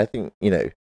 absolutely. And I think,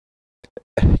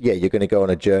 you're going to go on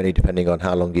a journey depending on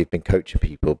how long you've been coaching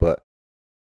people, but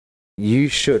you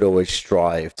should always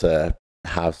strive to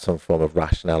have some form of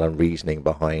rationale and reasoning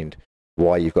behind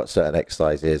why you've got certain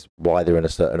exercises, why they're in a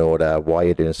certain order, why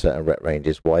you're doing certain rep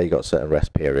ranges, why you got certain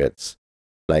rest periods.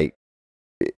 Like,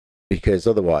 because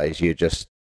otherwise you're just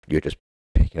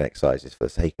picking exercises for the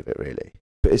sake of it, really.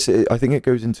 But I think it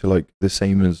goes into like the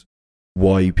same as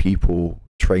why people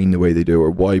train the way they do,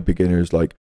 or why beginners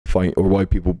like or why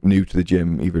people new to the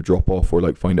gym either drop off or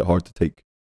like find it hard to take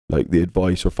like the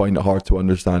advice, or find it hard to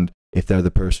understand if they're the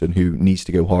person who needs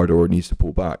to go harder or needs to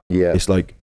pull back. Yeah. It's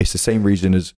like, it's the same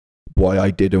reason as why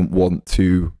I didn't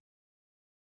go,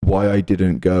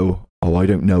 oh, I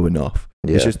don't know enough.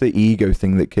 Yeah. It's just the ego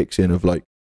thing that kicks in of like,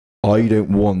 I don't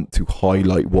want to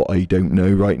highlight what I don't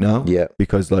know right now. Yeah.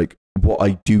 Because like, what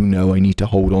I do know, I need to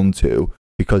hold on to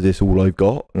because it's all I've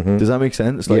got. Mm-hmm. Does that make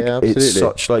sense? Like, yeah, absolutely. It's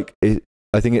such like,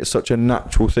 I think it's such a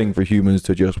natural thing for humans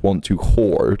to just want to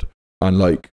hoard and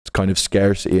like kind of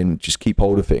scarcity and just keep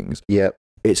hold of things. Yeah.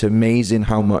 It's amazing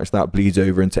how much that bleeds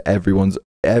over into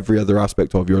every other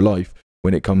aspect of your life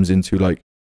when it comes into like,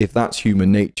 if that's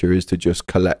human nature, is to just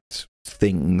collect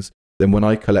things, then when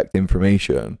I collect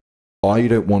information, I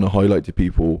don't want to highlight to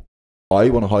people. I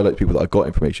want to highlight to people that I've got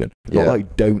information. Not that I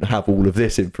don't have all of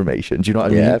this information. Do you know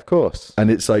what I mean? Yeah, of course.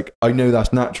 And it's like, I know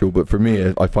that's natural, but for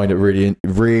me, I find it really,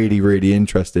 really, really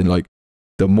interesting. Like,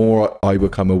 the more I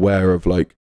become aware of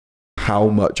like how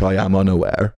much I am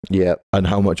unaware, and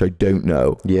how much I don't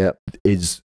know,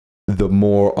 is the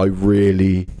more I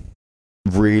really,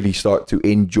 really start to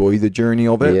enjoy the journey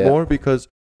of it more, because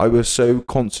I was so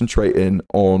concentrating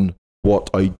on what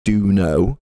I do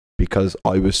know, because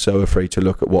I was so afraid to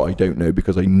look at what I don't know,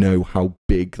 because I know how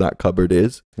big that cupboard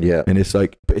is. Yeah. And it's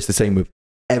like, but it's the same with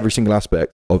every single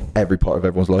aspect of every part of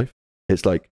everyone's life. It's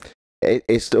like,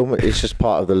 it's just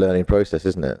part of the learning process,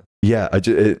 isn't it? Yeah.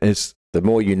 It's the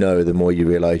more you know, the more you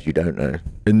realize you don't know.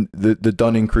 And the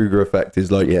Dunning-Kruger effect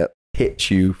is like,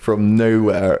 hits you from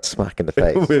nowhere, smack in the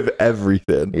face with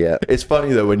everything. Yeah. It's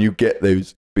funny though when you get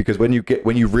those, because when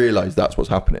you realize that's what's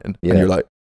happening, and you're like,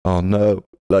 oh no.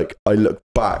 Like, I look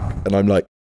back and I'm like,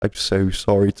 I'm so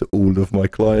sorry to all of my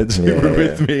clients who were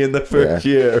with me in the first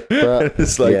year. But,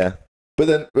 it's like,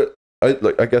 but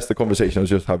I guess the conversation I was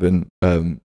just having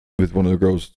with one of the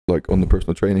girls, like on the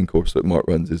personal training course that Mark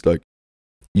runs, is like,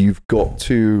 you've got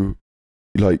to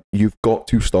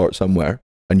start somewhere,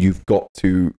 and you've got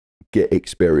to get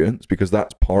experience, because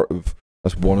that's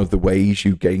one of the ways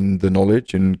you gain the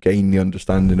knowledge and gain the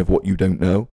understanding of what you don't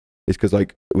know. It's because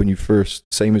like, when you first,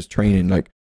 same as training, like,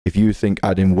 if you think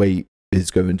adding weight is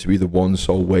going to be the one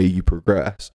sole way you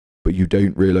progress, but you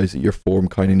don't realize that your form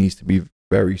kind of needs to be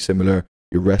very similar,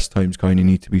 your rest times kind of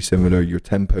need to be similar, your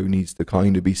tempo needs to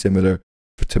kind of be similar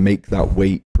to make that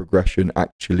weight progression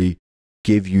actually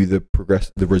give you the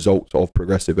results of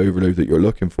progressive overload that you're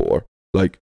looking for.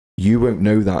 Like, you won't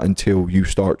know that until you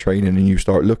start training and you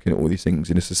start looking at all these things.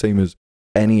 And it's the same as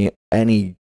any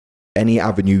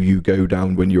avenue you go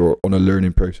down when you're on a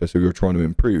learning process or you're trying to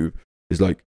improve, is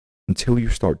like, until you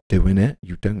start doing it,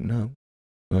 you don't know.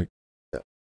 Like,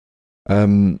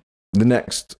 the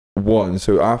next one.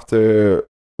 So after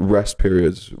rest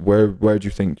periods, where do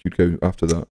you think you'd go after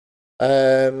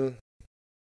that?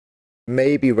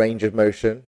 Maybe range of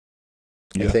motion.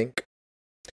 I think.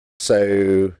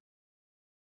 So,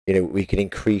 we can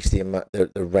increase the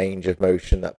range of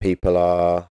motion that people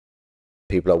are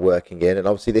working in, and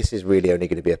obviously this is really only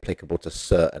going to be applicable to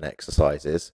certain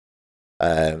exercises.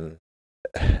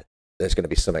 there's going to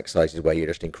be some exercises where you're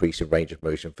just increasing range of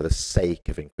motion for the sake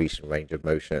of increasing range of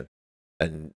motion.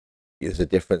 And there's a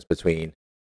difference between,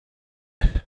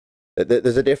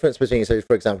 so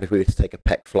for example, if we were to take a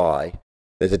pec fly,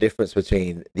 there's a difference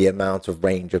between the amount of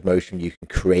range of motion you can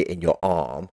create in your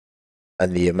arm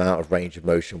and the amount of range of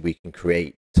motion we can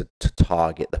create to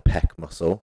target the pec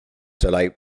muscle. So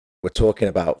like, we're talking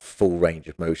about full range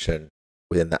of motion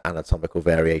within the anatomical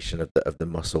variation of the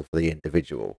muscle for the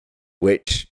individual,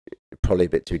 which is probably a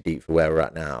bit too deep for where we're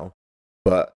at now.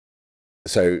 But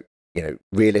so,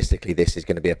 realistically, this is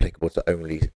going to be applicable to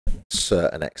only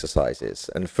certain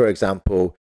exercises. And for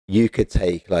example, you could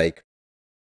take like,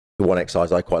 the one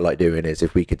exercise I quite like doing is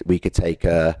if we could take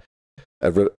a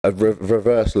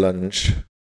reverse lunge,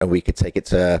 and we could take it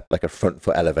to like a front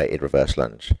foot elevated reverse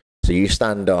lunge. So you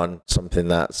stand on something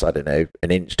that's, I don't know, 1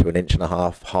 inch to 1.5 inches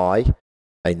high,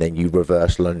 and then you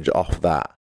reverse lunge off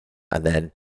that. And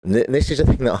then, and this is a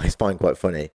thing that I find quite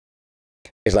funny.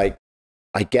 It's like,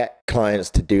 I get clients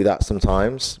to do that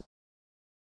sometimes,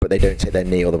 but they don't take their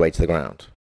knee all the way to the ground.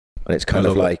 And it's kind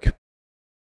of like,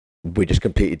 we're just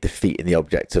completely defeating the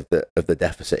object of the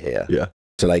deficit here. Yeah.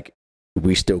 So like,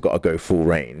 we still got to go full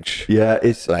range. Yeah,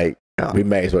 it's like, we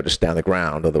may as well just stay on the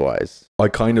ground otherwise. I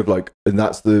kind of like, and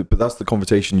that's the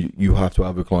conversation you have to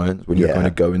have with clients when you're kind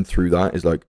of going through that, is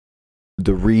like,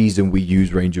 the reason we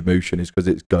use range of motion is because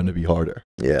it's going to be harder.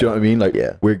 Yeah. Do you know what I mean? Like,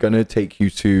 we're going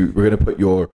to put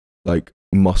your like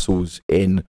muscles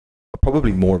in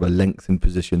probably more of a lengthened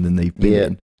position than they've been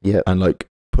in. Yeah. And like,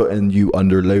 putting you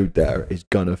under load there is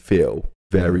going to feel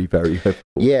very, very difficult.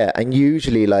 Yeah. And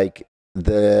usually like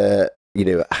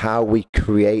how we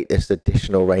create this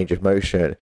additional range of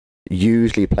motion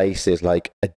usually places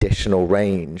like additional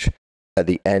range at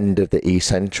the end of the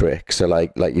eccentric. So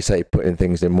like you say, putting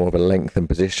things in more of a lengthened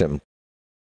position.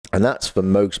 And that's, for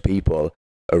most people,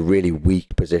 a really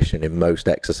weak position in most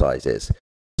exercises.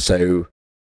 So,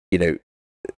 it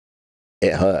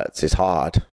hurts. It's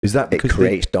hard. Is that because it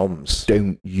creates DOMs?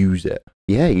 Don't use it.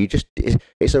 Yeah,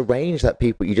 it's a range that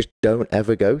you just don't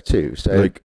ever go to. So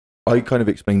like, I kind of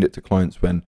explained it to clients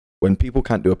when people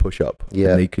can't do a push-up,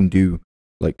 and they can do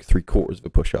like 3/4 of a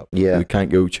push-up. Yeah. They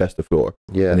can't go chest to floor.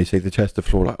 Yeah. And they say the chest to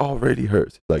floor, like, oh, it really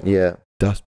hurts. Like,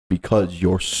 that's because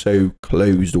you're so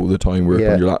closed all the time working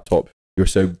on your laptop. You're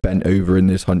so bent over in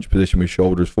this hunch position with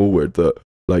shoulders forward that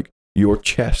like your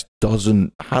chest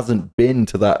hasn't been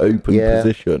to that open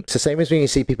position. It's the same as when you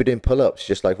see people doing pull-ups,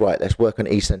 just like, right, let's work on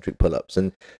eccentric pull-ups,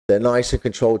 and they're nice and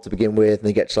controlled to begin with, and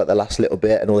they get to like the last little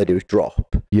bit, and all they do is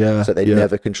drop. Yeah. So they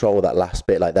never control that last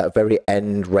bit, like that very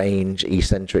end range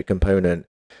eccentric component.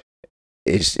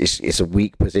 It's a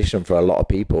weak position for a lot of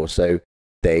people, so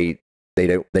they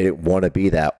don't want to be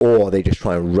there, or they just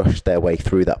try and rush their way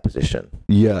through that position.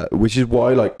 Yeah, which is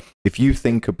why, like, if you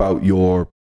think about what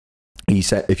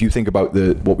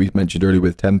we mentioned earlier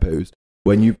with tempos,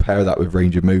 when you pair that with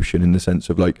range of motion, in the sense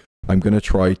of like, I'm going to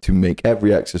try to make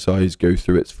every exercise go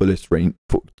through its fullest range,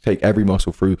 take every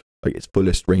muscle through like its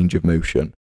fullest range of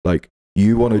motion. Like,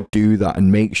 you want to do that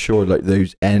and make sure like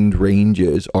those end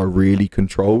ranges are really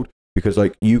controlled, because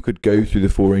like you could go through the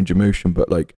full range of motion, but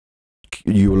like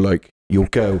you'll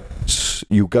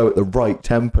go at the right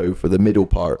tempo for the middle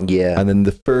part, and then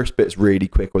the first bit's really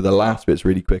quick or the last bit's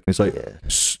really quick, and it's like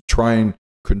try and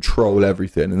control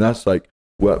everything. And that's like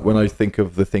when I think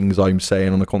of the things I'm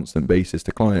saying on a constant basis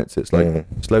to clients, it's like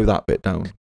slow that bit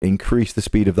down, increase the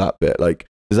speed of that bit. Like,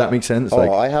 does that make sense? Like,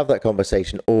 I have that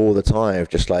conversation all the time,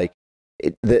 just like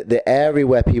the area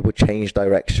where people change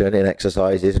direction in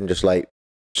exercises, and just like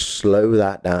slow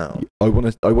that down. I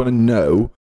want to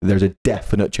know there's a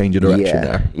definite change of direction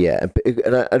there. Yeah,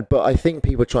 but I think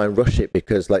people try and rush it,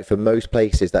 because like for most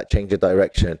places that change of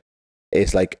direction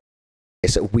is like,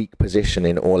 it's a weak position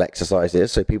in all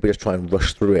exercises. So people just try and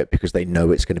rush through it because they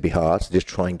know it's going to be hard. So just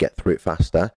try and get through it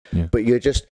faster. Yeah. But you're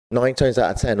just 9 times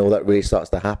out of 10, all that really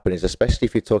starts to happen is, especially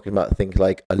if you're talking about things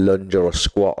like a lunge or a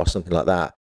squat or something like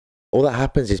that, all that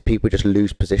happens is people just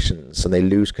lose positions and they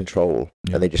lose control,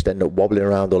 and they just end up wobbling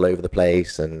around all over the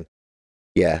place. And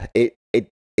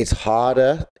it's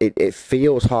harder. It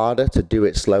feels harder to do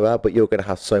it slower, but you're going to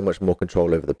have so much more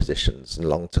control over the positions, and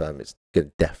long term, it's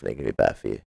definitely going to be better for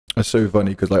you. It's so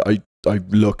funny because like I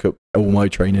look at all my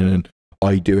training and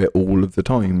I do it all of the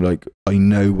time. Like, I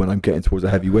know when I'm getting towards a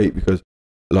heavy weight, because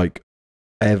like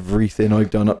everything I've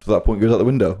done up to that point goes out the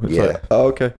window. It's like, oh,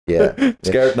 okay. Yeah.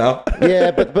 Scared now.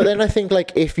 Yeah, but then I think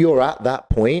like if you're at that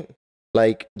point,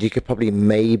 like you could probably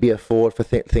maybe afford for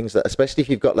things that, especially if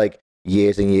you've got like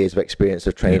years and years of experience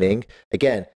of training,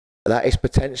 again, that is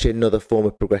potentially another form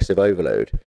of progressive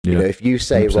overload. You know, if you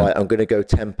say, 100%. Right, I'm going to go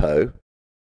tempo,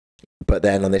 but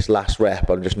then on this last rep,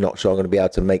 I'm just not sure I'm going to be able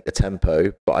to make the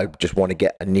tempo, but I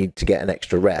need to get an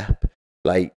extra rep.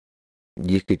 Like,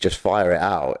 you could just fire it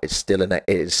out. It's still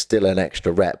an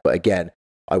extra rep. But again,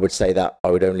 I would say that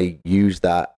I would only use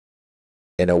that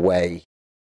in a way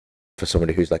for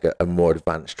somebody who's like a more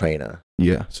advanced trainer.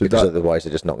 Yeah. So because otherwise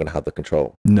they're just not going to have the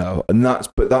control. No, and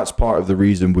that's part of the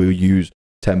reason we'll use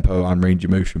tempo and range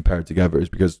of motion paired together, is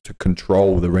because to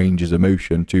control the ranges of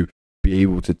motion, to be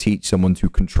able to teach someone to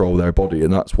control their body.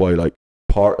 And that's why, like,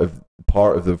 part of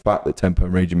the fact that tempo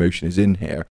and range of motion is in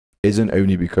here isn't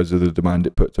only because of the demand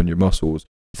it puts on your muscles.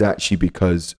 It's actually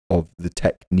because of the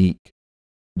technique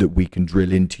that we can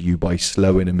drill into you by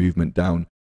slowing a movement down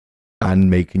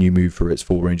and making you move for its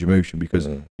full range of motion, because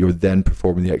you're then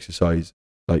performing the exercise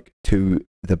like to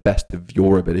the best of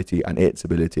your ability and its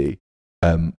ability,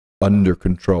 under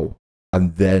control.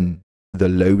 And then the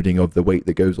loading of the weight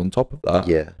that goes on top of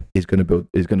that is going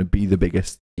to be the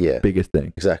biggest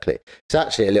thing. Exactly. It's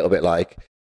actually a little bit like,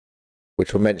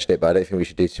 which we'll mention it, but I don't think we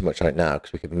should do too much on it now,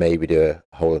 because we could maybe do a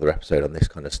whole other episode on this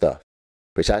kind of stuff.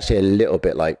 But it's actually a little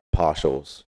bit like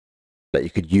partials. Like, you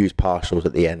could use partials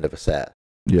at the end of a set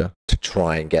to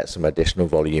try and get some additional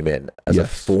volume in as a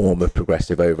form of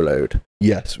progressive overload.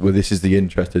 Yes. Well, this is the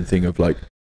interesting thing of, like,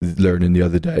 learning the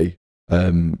other day,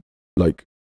 like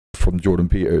from Jordan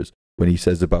Peters, when he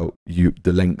says about the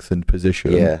lengthened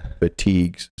position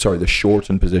the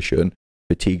shortened position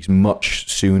fatigues much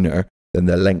sooner than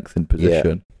the lengthened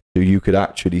position. So you could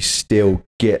actually still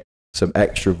get some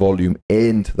extra volume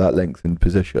into that lengthened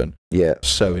position.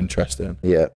 So interesting.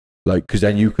 Like, because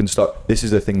then you can start, this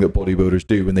is the thing that bodybuilders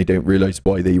do when they don't realize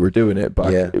why they were doing it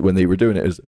back when they were doing it,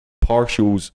 is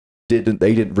partials didn't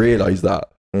realize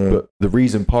that. But the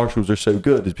reason partials are so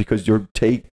good is because you're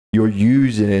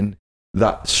using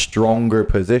that stronger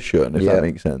position, if that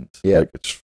makes sense. Like,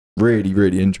 it's really,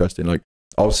 really interesting. Like,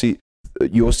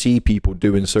 you'll see people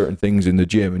doing certain things in the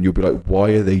gym and you'll be like, why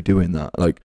are they doing that?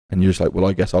 Like, and you're just like, well,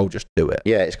 I guess I'll just do it.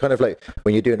 Yeah, it's kind of like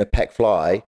when you're doing a pec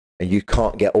fly and you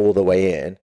can't get all the way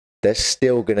in, there's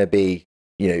still going to be,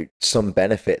 some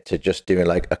benefit to just doing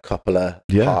like a couple of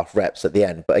half reps at the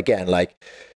end. But again, like,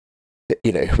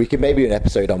 we could maybe do an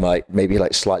episode on like maybe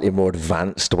like slightly more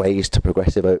advanced ways to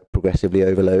progressively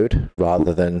overload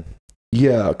rather than.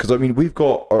 Yeah, because I mean, we've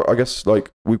got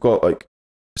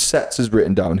sets is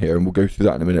written down here, and we'll go through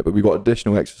that in a minute. But we've got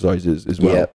additional exercises as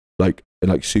well, like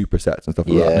supersets and stuff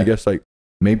like that. And I guess like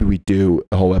maybe we do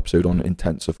a whole episode on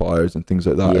intensifiers and things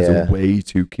like that as a way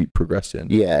to keep progressing.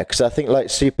 Yeah, because I think like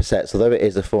supersets, although it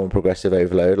is a form of progressive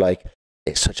overload, like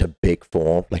it's such a big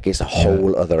form. Like, it's a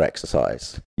whole other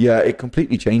exercise. Yeah, it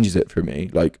completely changes it for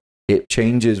me. Like, it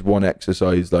changes one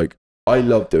exercise. Like, I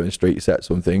love doing straight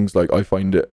sets on things. Like, I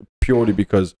find it purely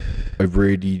because I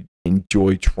really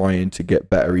enjoy trying to get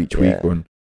better each week and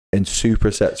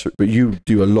supersets. But you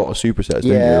do a lot of supersets, don't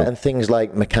you? Yeah, and things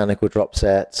like mechanical drop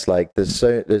sets. Like, there's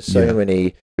so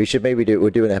many. We should maybe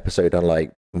we'll do an episode on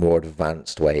like more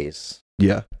advanced ways.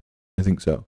 Yeah, I think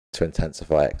so. To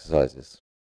intensify exercises.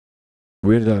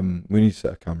 We need to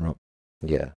set a camera up.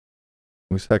 Yeah.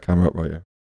 We'll set a camera up right here.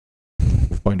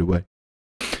 We'll find a way.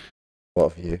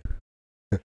 What for you?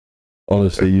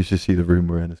 Honestly, you should see the room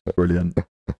we're in. It's brilliant.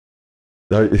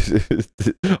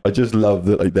 I just love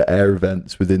that, like, the air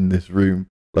vents within this room.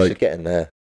 Like, you should get in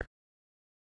there.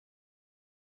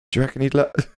 Do you reckon he'd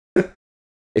let?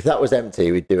 If that was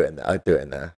empty, we'd do it in there. I'd do it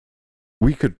in there.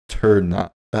 We could turn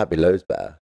that. That'd be loads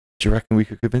better. Do you reckon we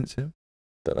could convince him?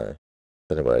 Don't know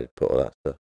where I'd put all that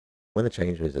stuff. When the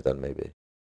change rooms are done, maybe.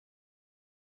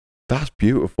 That's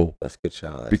beautiful. That's a good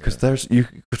shout. Because you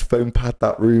could foam pad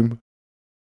that room.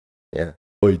 Yeah.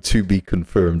 Or to be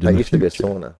confirmed. That used to be a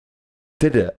sauna.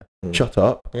 Did it? Shut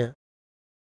up. Yeah.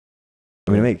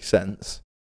 I mean, it makes sense.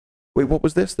 Wait, what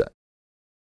was this then?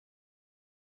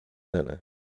 I don't know.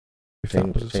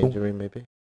 Change room, maybe?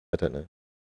 I don't know.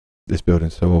 This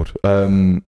building's so old.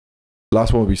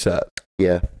 Last one will be set.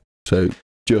 Yeah. So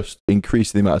just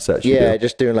increase the amount of sets you do.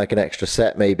 Just doing like an extra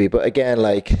set maybe. But again,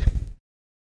 like,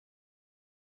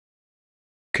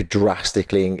 could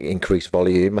drastically increase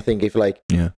volume. I think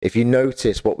if you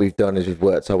notice what we've done is we've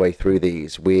worked our way through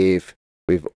these, we've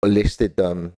listed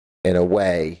them in a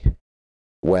way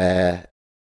where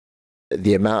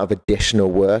the amount of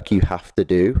additional work you have to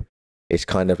do is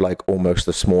kind of like almost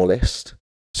the smallest.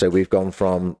 So we've gone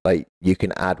from like, you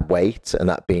can add weight, and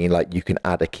that being like you can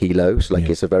add a kilo. So like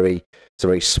it's a very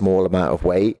small amount of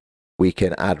weight. We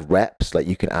can add reps, like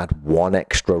you can add one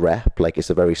extra rep, like it's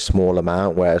a very small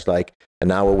amount. Whereas like, and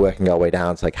now we're working our way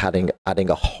down to like adding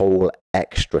a whole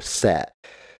extra set.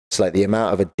 So like the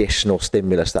amount of additional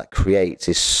stimulus that creates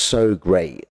is so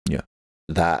great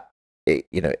that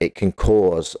it can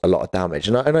cause a lot of damage.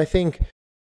 And I think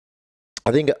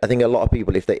a lot of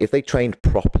people, if they trained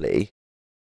properly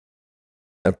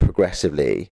and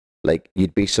progressively, like,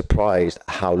 you'd be surprised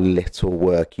how little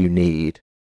work you need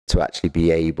to actually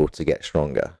be able to get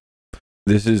stronger.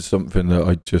 This is something that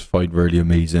I just find really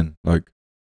amazing. Like,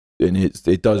 and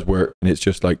it does work, and it's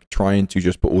just like trying to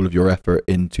just put all of your effort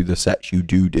into the sets you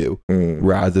do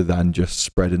rather than just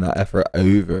spreading that effort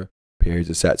over periods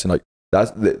of sets. And like,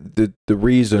 that's the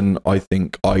reason I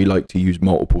think I like to use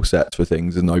multiple sets for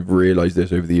things, and I've realized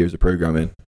this over the years of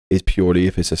programming, is purely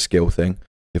if it's a skill thing.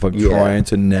 If I'm trying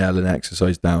to nail an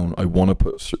exercise down, I want to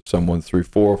put someone through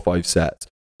 4 or 5 sets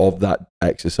of that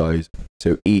exercise,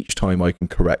 so each time I can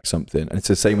correct something. And it's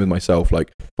the same with myself.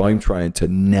 Like, if I'm trying to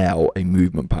nail a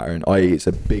movement pattern, it's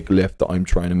a big lift that I'm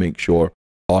trying to make sure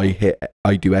I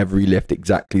do every lift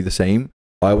exactly the same.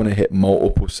 I want to hit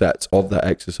multiple sets of that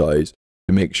exercise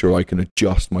to make sure I can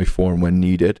adjust my form when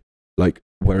needed. Like,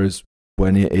 whereas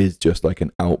when it is just like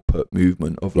an output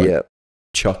movement of like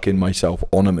chucking myself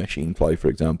on a machine fly, for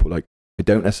example, like, I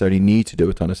don't necessarily need to do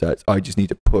a ton of sets. I just need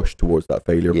to push towards that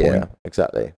failure point. Yeah,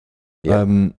 exactly.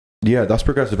 Yeah, that's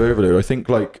progressive overload. I think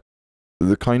like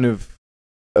the kind of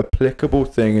applicable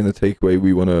thing and the takeaway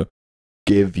we want to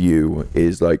give you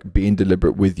is like being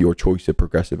deliberate with your choice of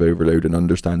progressive overload and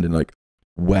understanding like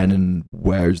when and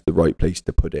where's the right place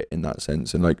to put it in that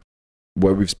sense. And like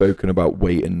where we've spoken about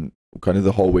weight, and kind of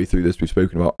the whole way through this, we've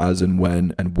spoken about as and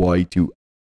when and why to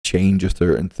change a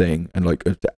certain thing, and like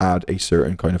to add a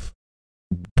certain kind of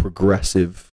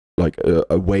progressive, like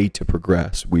a way to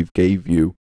progress. We've gave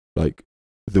you like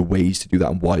the ways to do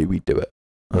that and why we do it.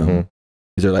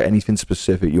 Is there like anything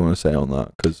specific you want to say on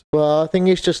that? Because I think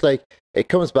it's just like, it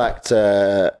comes back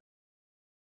to,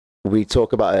 we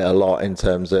talk about it a lot in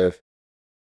terms of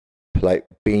like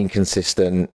being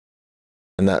consistent,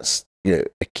 and that's, you know,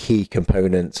 a key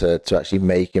component to actually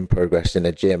making progress in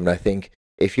a gym. And I think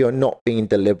if you're not being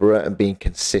deliberate and being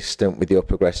consistent with your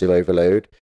progressive overload,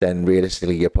 then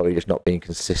realistically you're probably just not being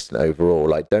consistent overall.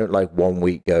 Like, don't like 1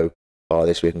 week go, oh,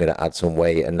 this week I'm going to add some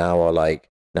weight, and now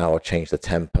I'll change the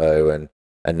tempo, and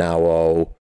now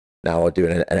I'll do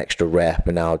an extra rep,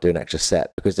 and now I'll do an extra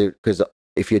set. Because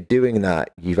if you're doing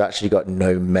that, you've actually got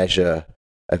no measure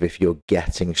of if you're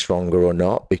getting stronger or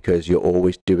not, because you're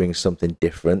always doing something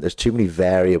different. There's too many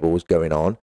variables going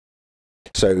on.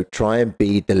 So try and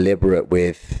be deliberate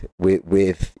with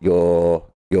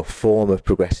your form of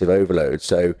progressive overload.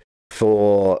 So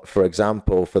for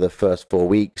example, for the first 4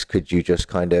 weeks, could you just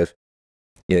kind of,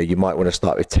 you know, you might want to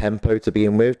start with tempo to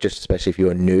begin with, just especially if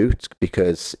you're new,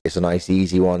 because it's a nice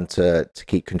easy one to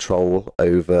keep control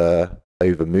over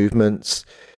movements.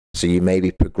 So you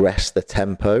maybe progress the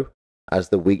tempo as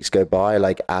the weeks go by,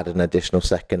 like add an additional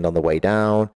second on the way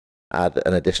down, add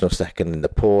an additional second in the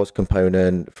pause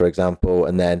component, for example,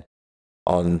 and then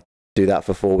do that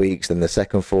for 4 weeks. Then the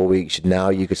second 4 weeks, now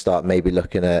you could start maybe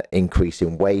looking at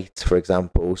increasing weight, for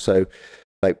example. So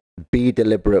like, be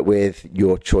deliberate with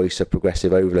your choice of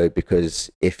progressive overload,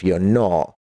 because if you're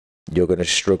not, you're going to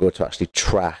struggle to actually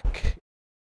track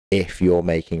if you're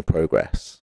making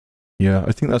progress. Yeah,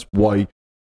 I think that's why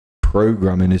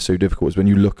programming is so difficult, is when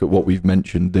you look at what we've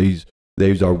mentioned,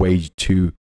 those are ways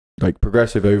to, like,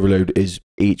 progressive overload is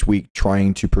each week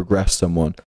trying to progress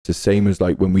someone. It's the same as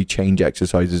like when we change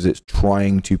exercises, it's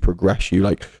trying to progress you.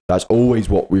 Like, that's always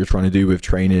what we're trying to do with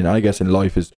training. And I guess in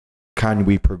life is, can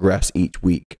we progress each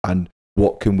week, and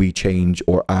what can we change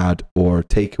or add or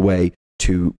take away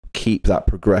to keep that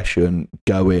progression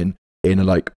going in a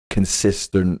like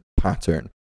consistent pattern.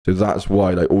 So that's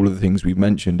why like all of the things we've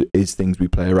mentioned is things we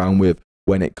play around with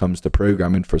when it comes to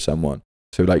programming for someone.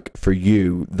 So like for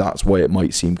you, that's why it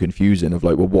might seem confusing of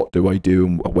like, well, what do I do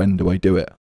and when do I do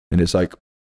it? And it's like,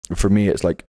 for me, it's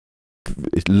like,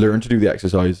 it's learn to do the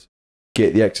exercise,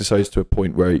 get the exercise to a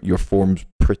point where your form's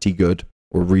pretty good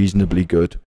or reasonably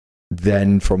good.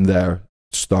 Then from there,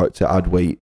 start to add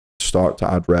weight, start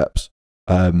to add reps,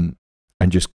 and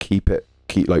just keep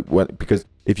like, because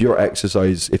if your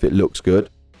exercise, if it looks good,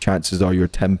 chances are your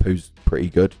tempo's pretty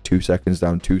good. 2 seconds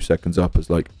down, 2 seconds up is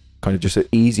like kind of just an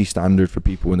easy standard for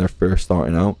people when they're first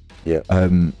starting out. Yeah.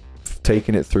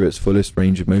 Taking it through its fullest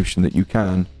range of motion that you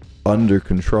can, under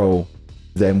control,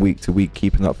 then week to week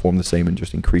keeping that form the same and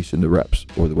just increasing the reps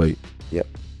or the weight. Yep.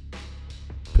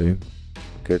 Boom.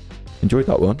 Good. Enjoyed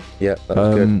that one. Yeah, that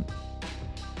was good.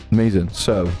 Amazing.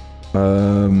 So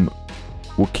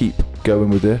we'll keep going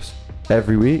with this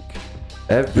every week.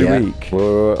 Every week.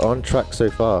 We're on track so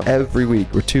far. Every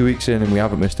week. We're 2 weeks in and we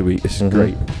haven't missed a week. This is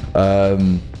great.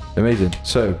 Amazing.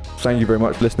 So thank you very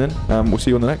much for listening. We'll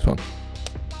see you on the next one.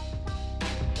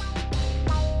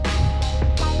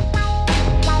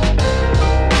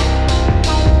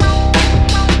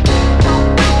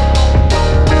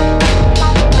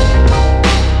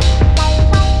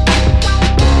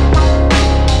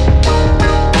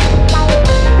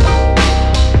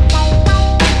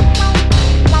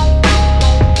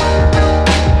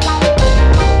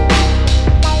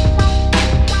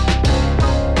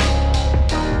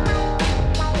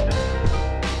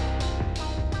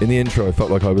 in the intro, I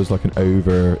felt like I was like an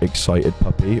over-excited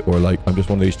puppy, or like I'm just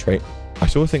one of these I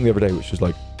saw a thing the other day which was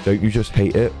like, don't you just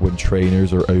hate it when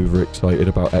trainers are overexcited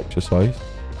about exercise,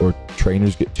 or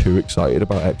trainers get too excited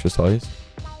about exercise?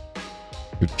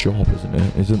 Your job, isn't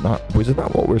it? Isn't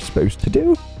that what we're supposed to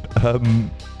do?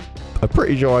 I'm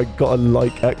pretty sure I gotta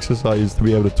like exercise to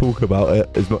be able to talk about it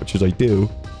as much as I do.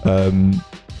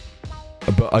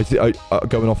 But I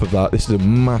going off of that, this is a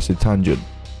massive tangent.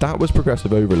 That was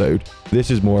progressive overload. This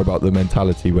is more about the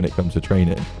mentality when it comes to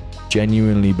training.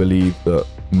 Genuinely believe that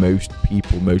most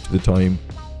people, most of the time,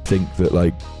 think that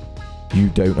like you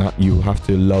have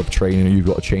to love training, or you've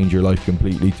got to change your life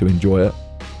completely to enjoy it.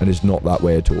 And it's not that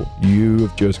way at all. You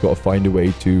have just got to find a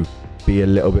way to be a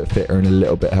little bit fitter and a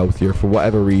little bit healthier for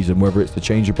whatever reason, whether it's to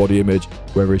change your body image,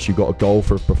 whether it's you've got a goal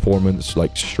for performance,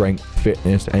 like strength,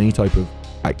 fitness, any type of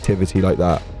activity like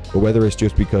that, or whether it's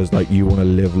just because like you want to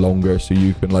live longer so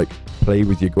you can like play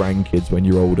with your grandkids when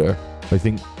you're older. I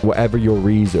think whatever your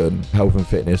reason, health and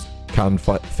fitness can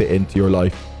fit into your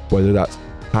life, whether that's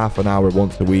half an hour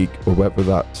once a week or whether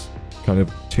that's kind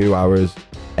of 2 hours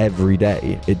every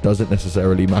day, it doesn't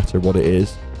necessarily matter what it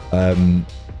is.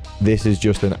 This is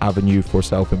just an avenue for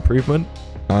self-improvement,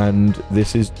 and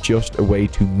this is just a way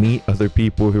to meet other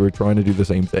people who are trying to do the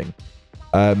same thing.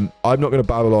 I'm not going to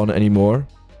babble on anymore,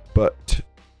 but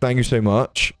thank you so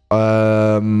much.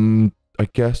 I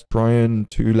guess trying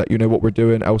to let you know what we're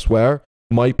doing elsewhere.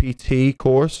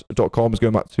 myptcourse.com is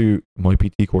going back to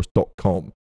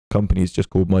myptcourse.com. Company is just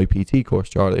called My PT Course,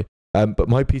 Charlie. But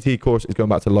My PT Course is going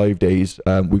back to live days.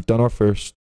 We've done our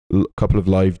first couple of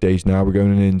live days now. We're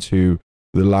going into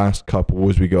the last couple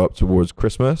as we go up towards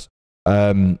Christmas.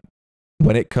 When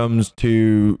it comes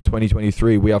to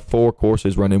 2023, we have 4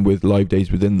 courses running with live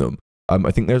days within them.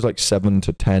 I think there's like 7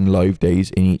 to 10 live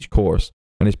days in each course.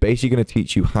 And it's basically going to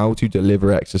teach you how to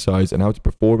deliver exercise and how to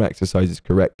perform exercises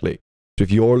correctly. So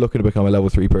if you're looking to become a level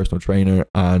 3 personal trainer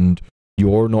and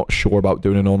you're not sure about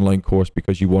doing an online course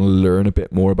because you want to learn a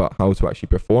bit more about how to actually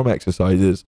perform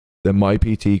exercises, then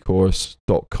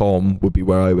myptcourse.com would be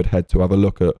where I would head to have a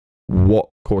look at what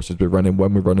courses we're running,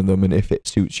 when we're running them, and if it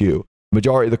suits you.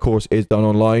 Majority of the course is done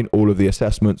online. All of the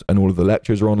assessments and all of the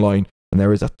lectures are online, and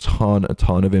there is a ton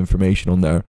of information on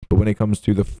there. But when it comes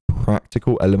to the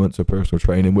practical elements of personal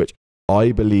training, which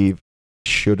I believe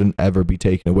shouldn't ever be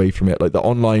taken away from it, like the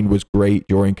online was great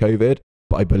during COVID,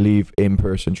 but I believe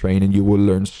in-person training, you will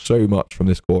learn so much from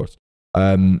this course.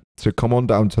 So come on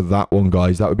down to that one,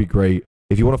 guys. That would be great.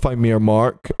 If you want to find me or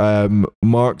Mark,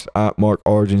 Mark's at Mark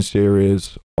Origin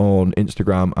Series on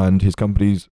Instagram, and his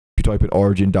company's, if you type in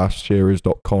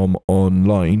origin-series.com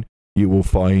online, you will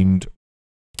find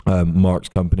Mark's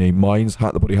company. Mine's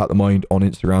Hat the Body, Hat the Mind on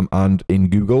Instagram and in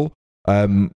Google.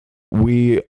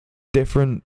 We,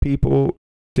 different people,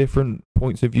 different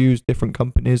points of views, different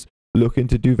companies looking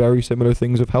to do very similar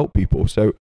things of help people.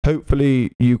 So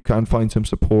hopefully you can find some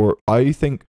support. I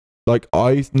think, like,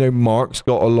 I know Mark's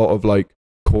got a lot of like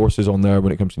courses on there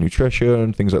when it comes to nutrition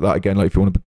and things like that. Again, like if you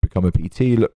want to become a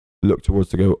PT, look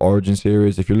towards the Go Origin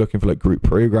Series. If you're looking for like group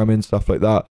programming, stuff like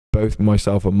that, both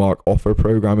myself and Mark offer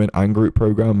programming and group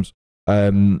programs.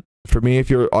 For me,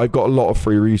 I've got a lot of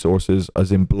free resources,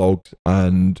 as in blogs,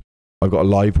 and I've got a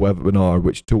live webinar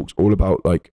which talks all about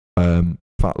like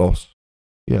fat loss.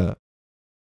 Yeah,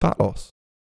 fat loss.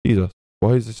 Jesus,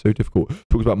 why is this so difficult?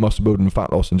 Talks about muscle building and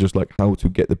fat loss, and just like how to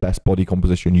get the best body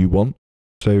composition you want.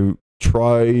 So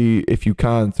try, if you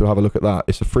can, to have a look at that.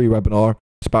 It's a free webinar.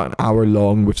 It's about an hour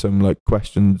long with some like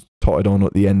questions totted on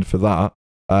at the end for that.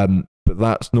 But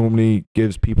that's normally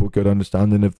gives people a good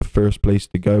understanding of the first place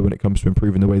to go when it comes to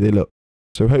improving the way they look.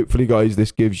 So hopefully, guys,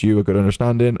 this gives you a good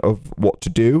understanding of what to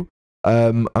do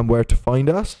and where to find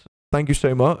us. Thank you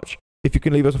so much. If you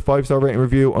can leave us a 5-star rating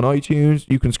review on iTunes,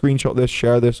 you can screenshot this,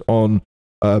 share this on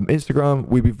Instagram.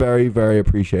 We'd be very, very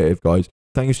appreciative, guys.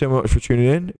 Thank you so much for tuning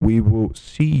in. We will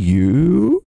see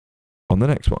you on the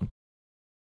next one.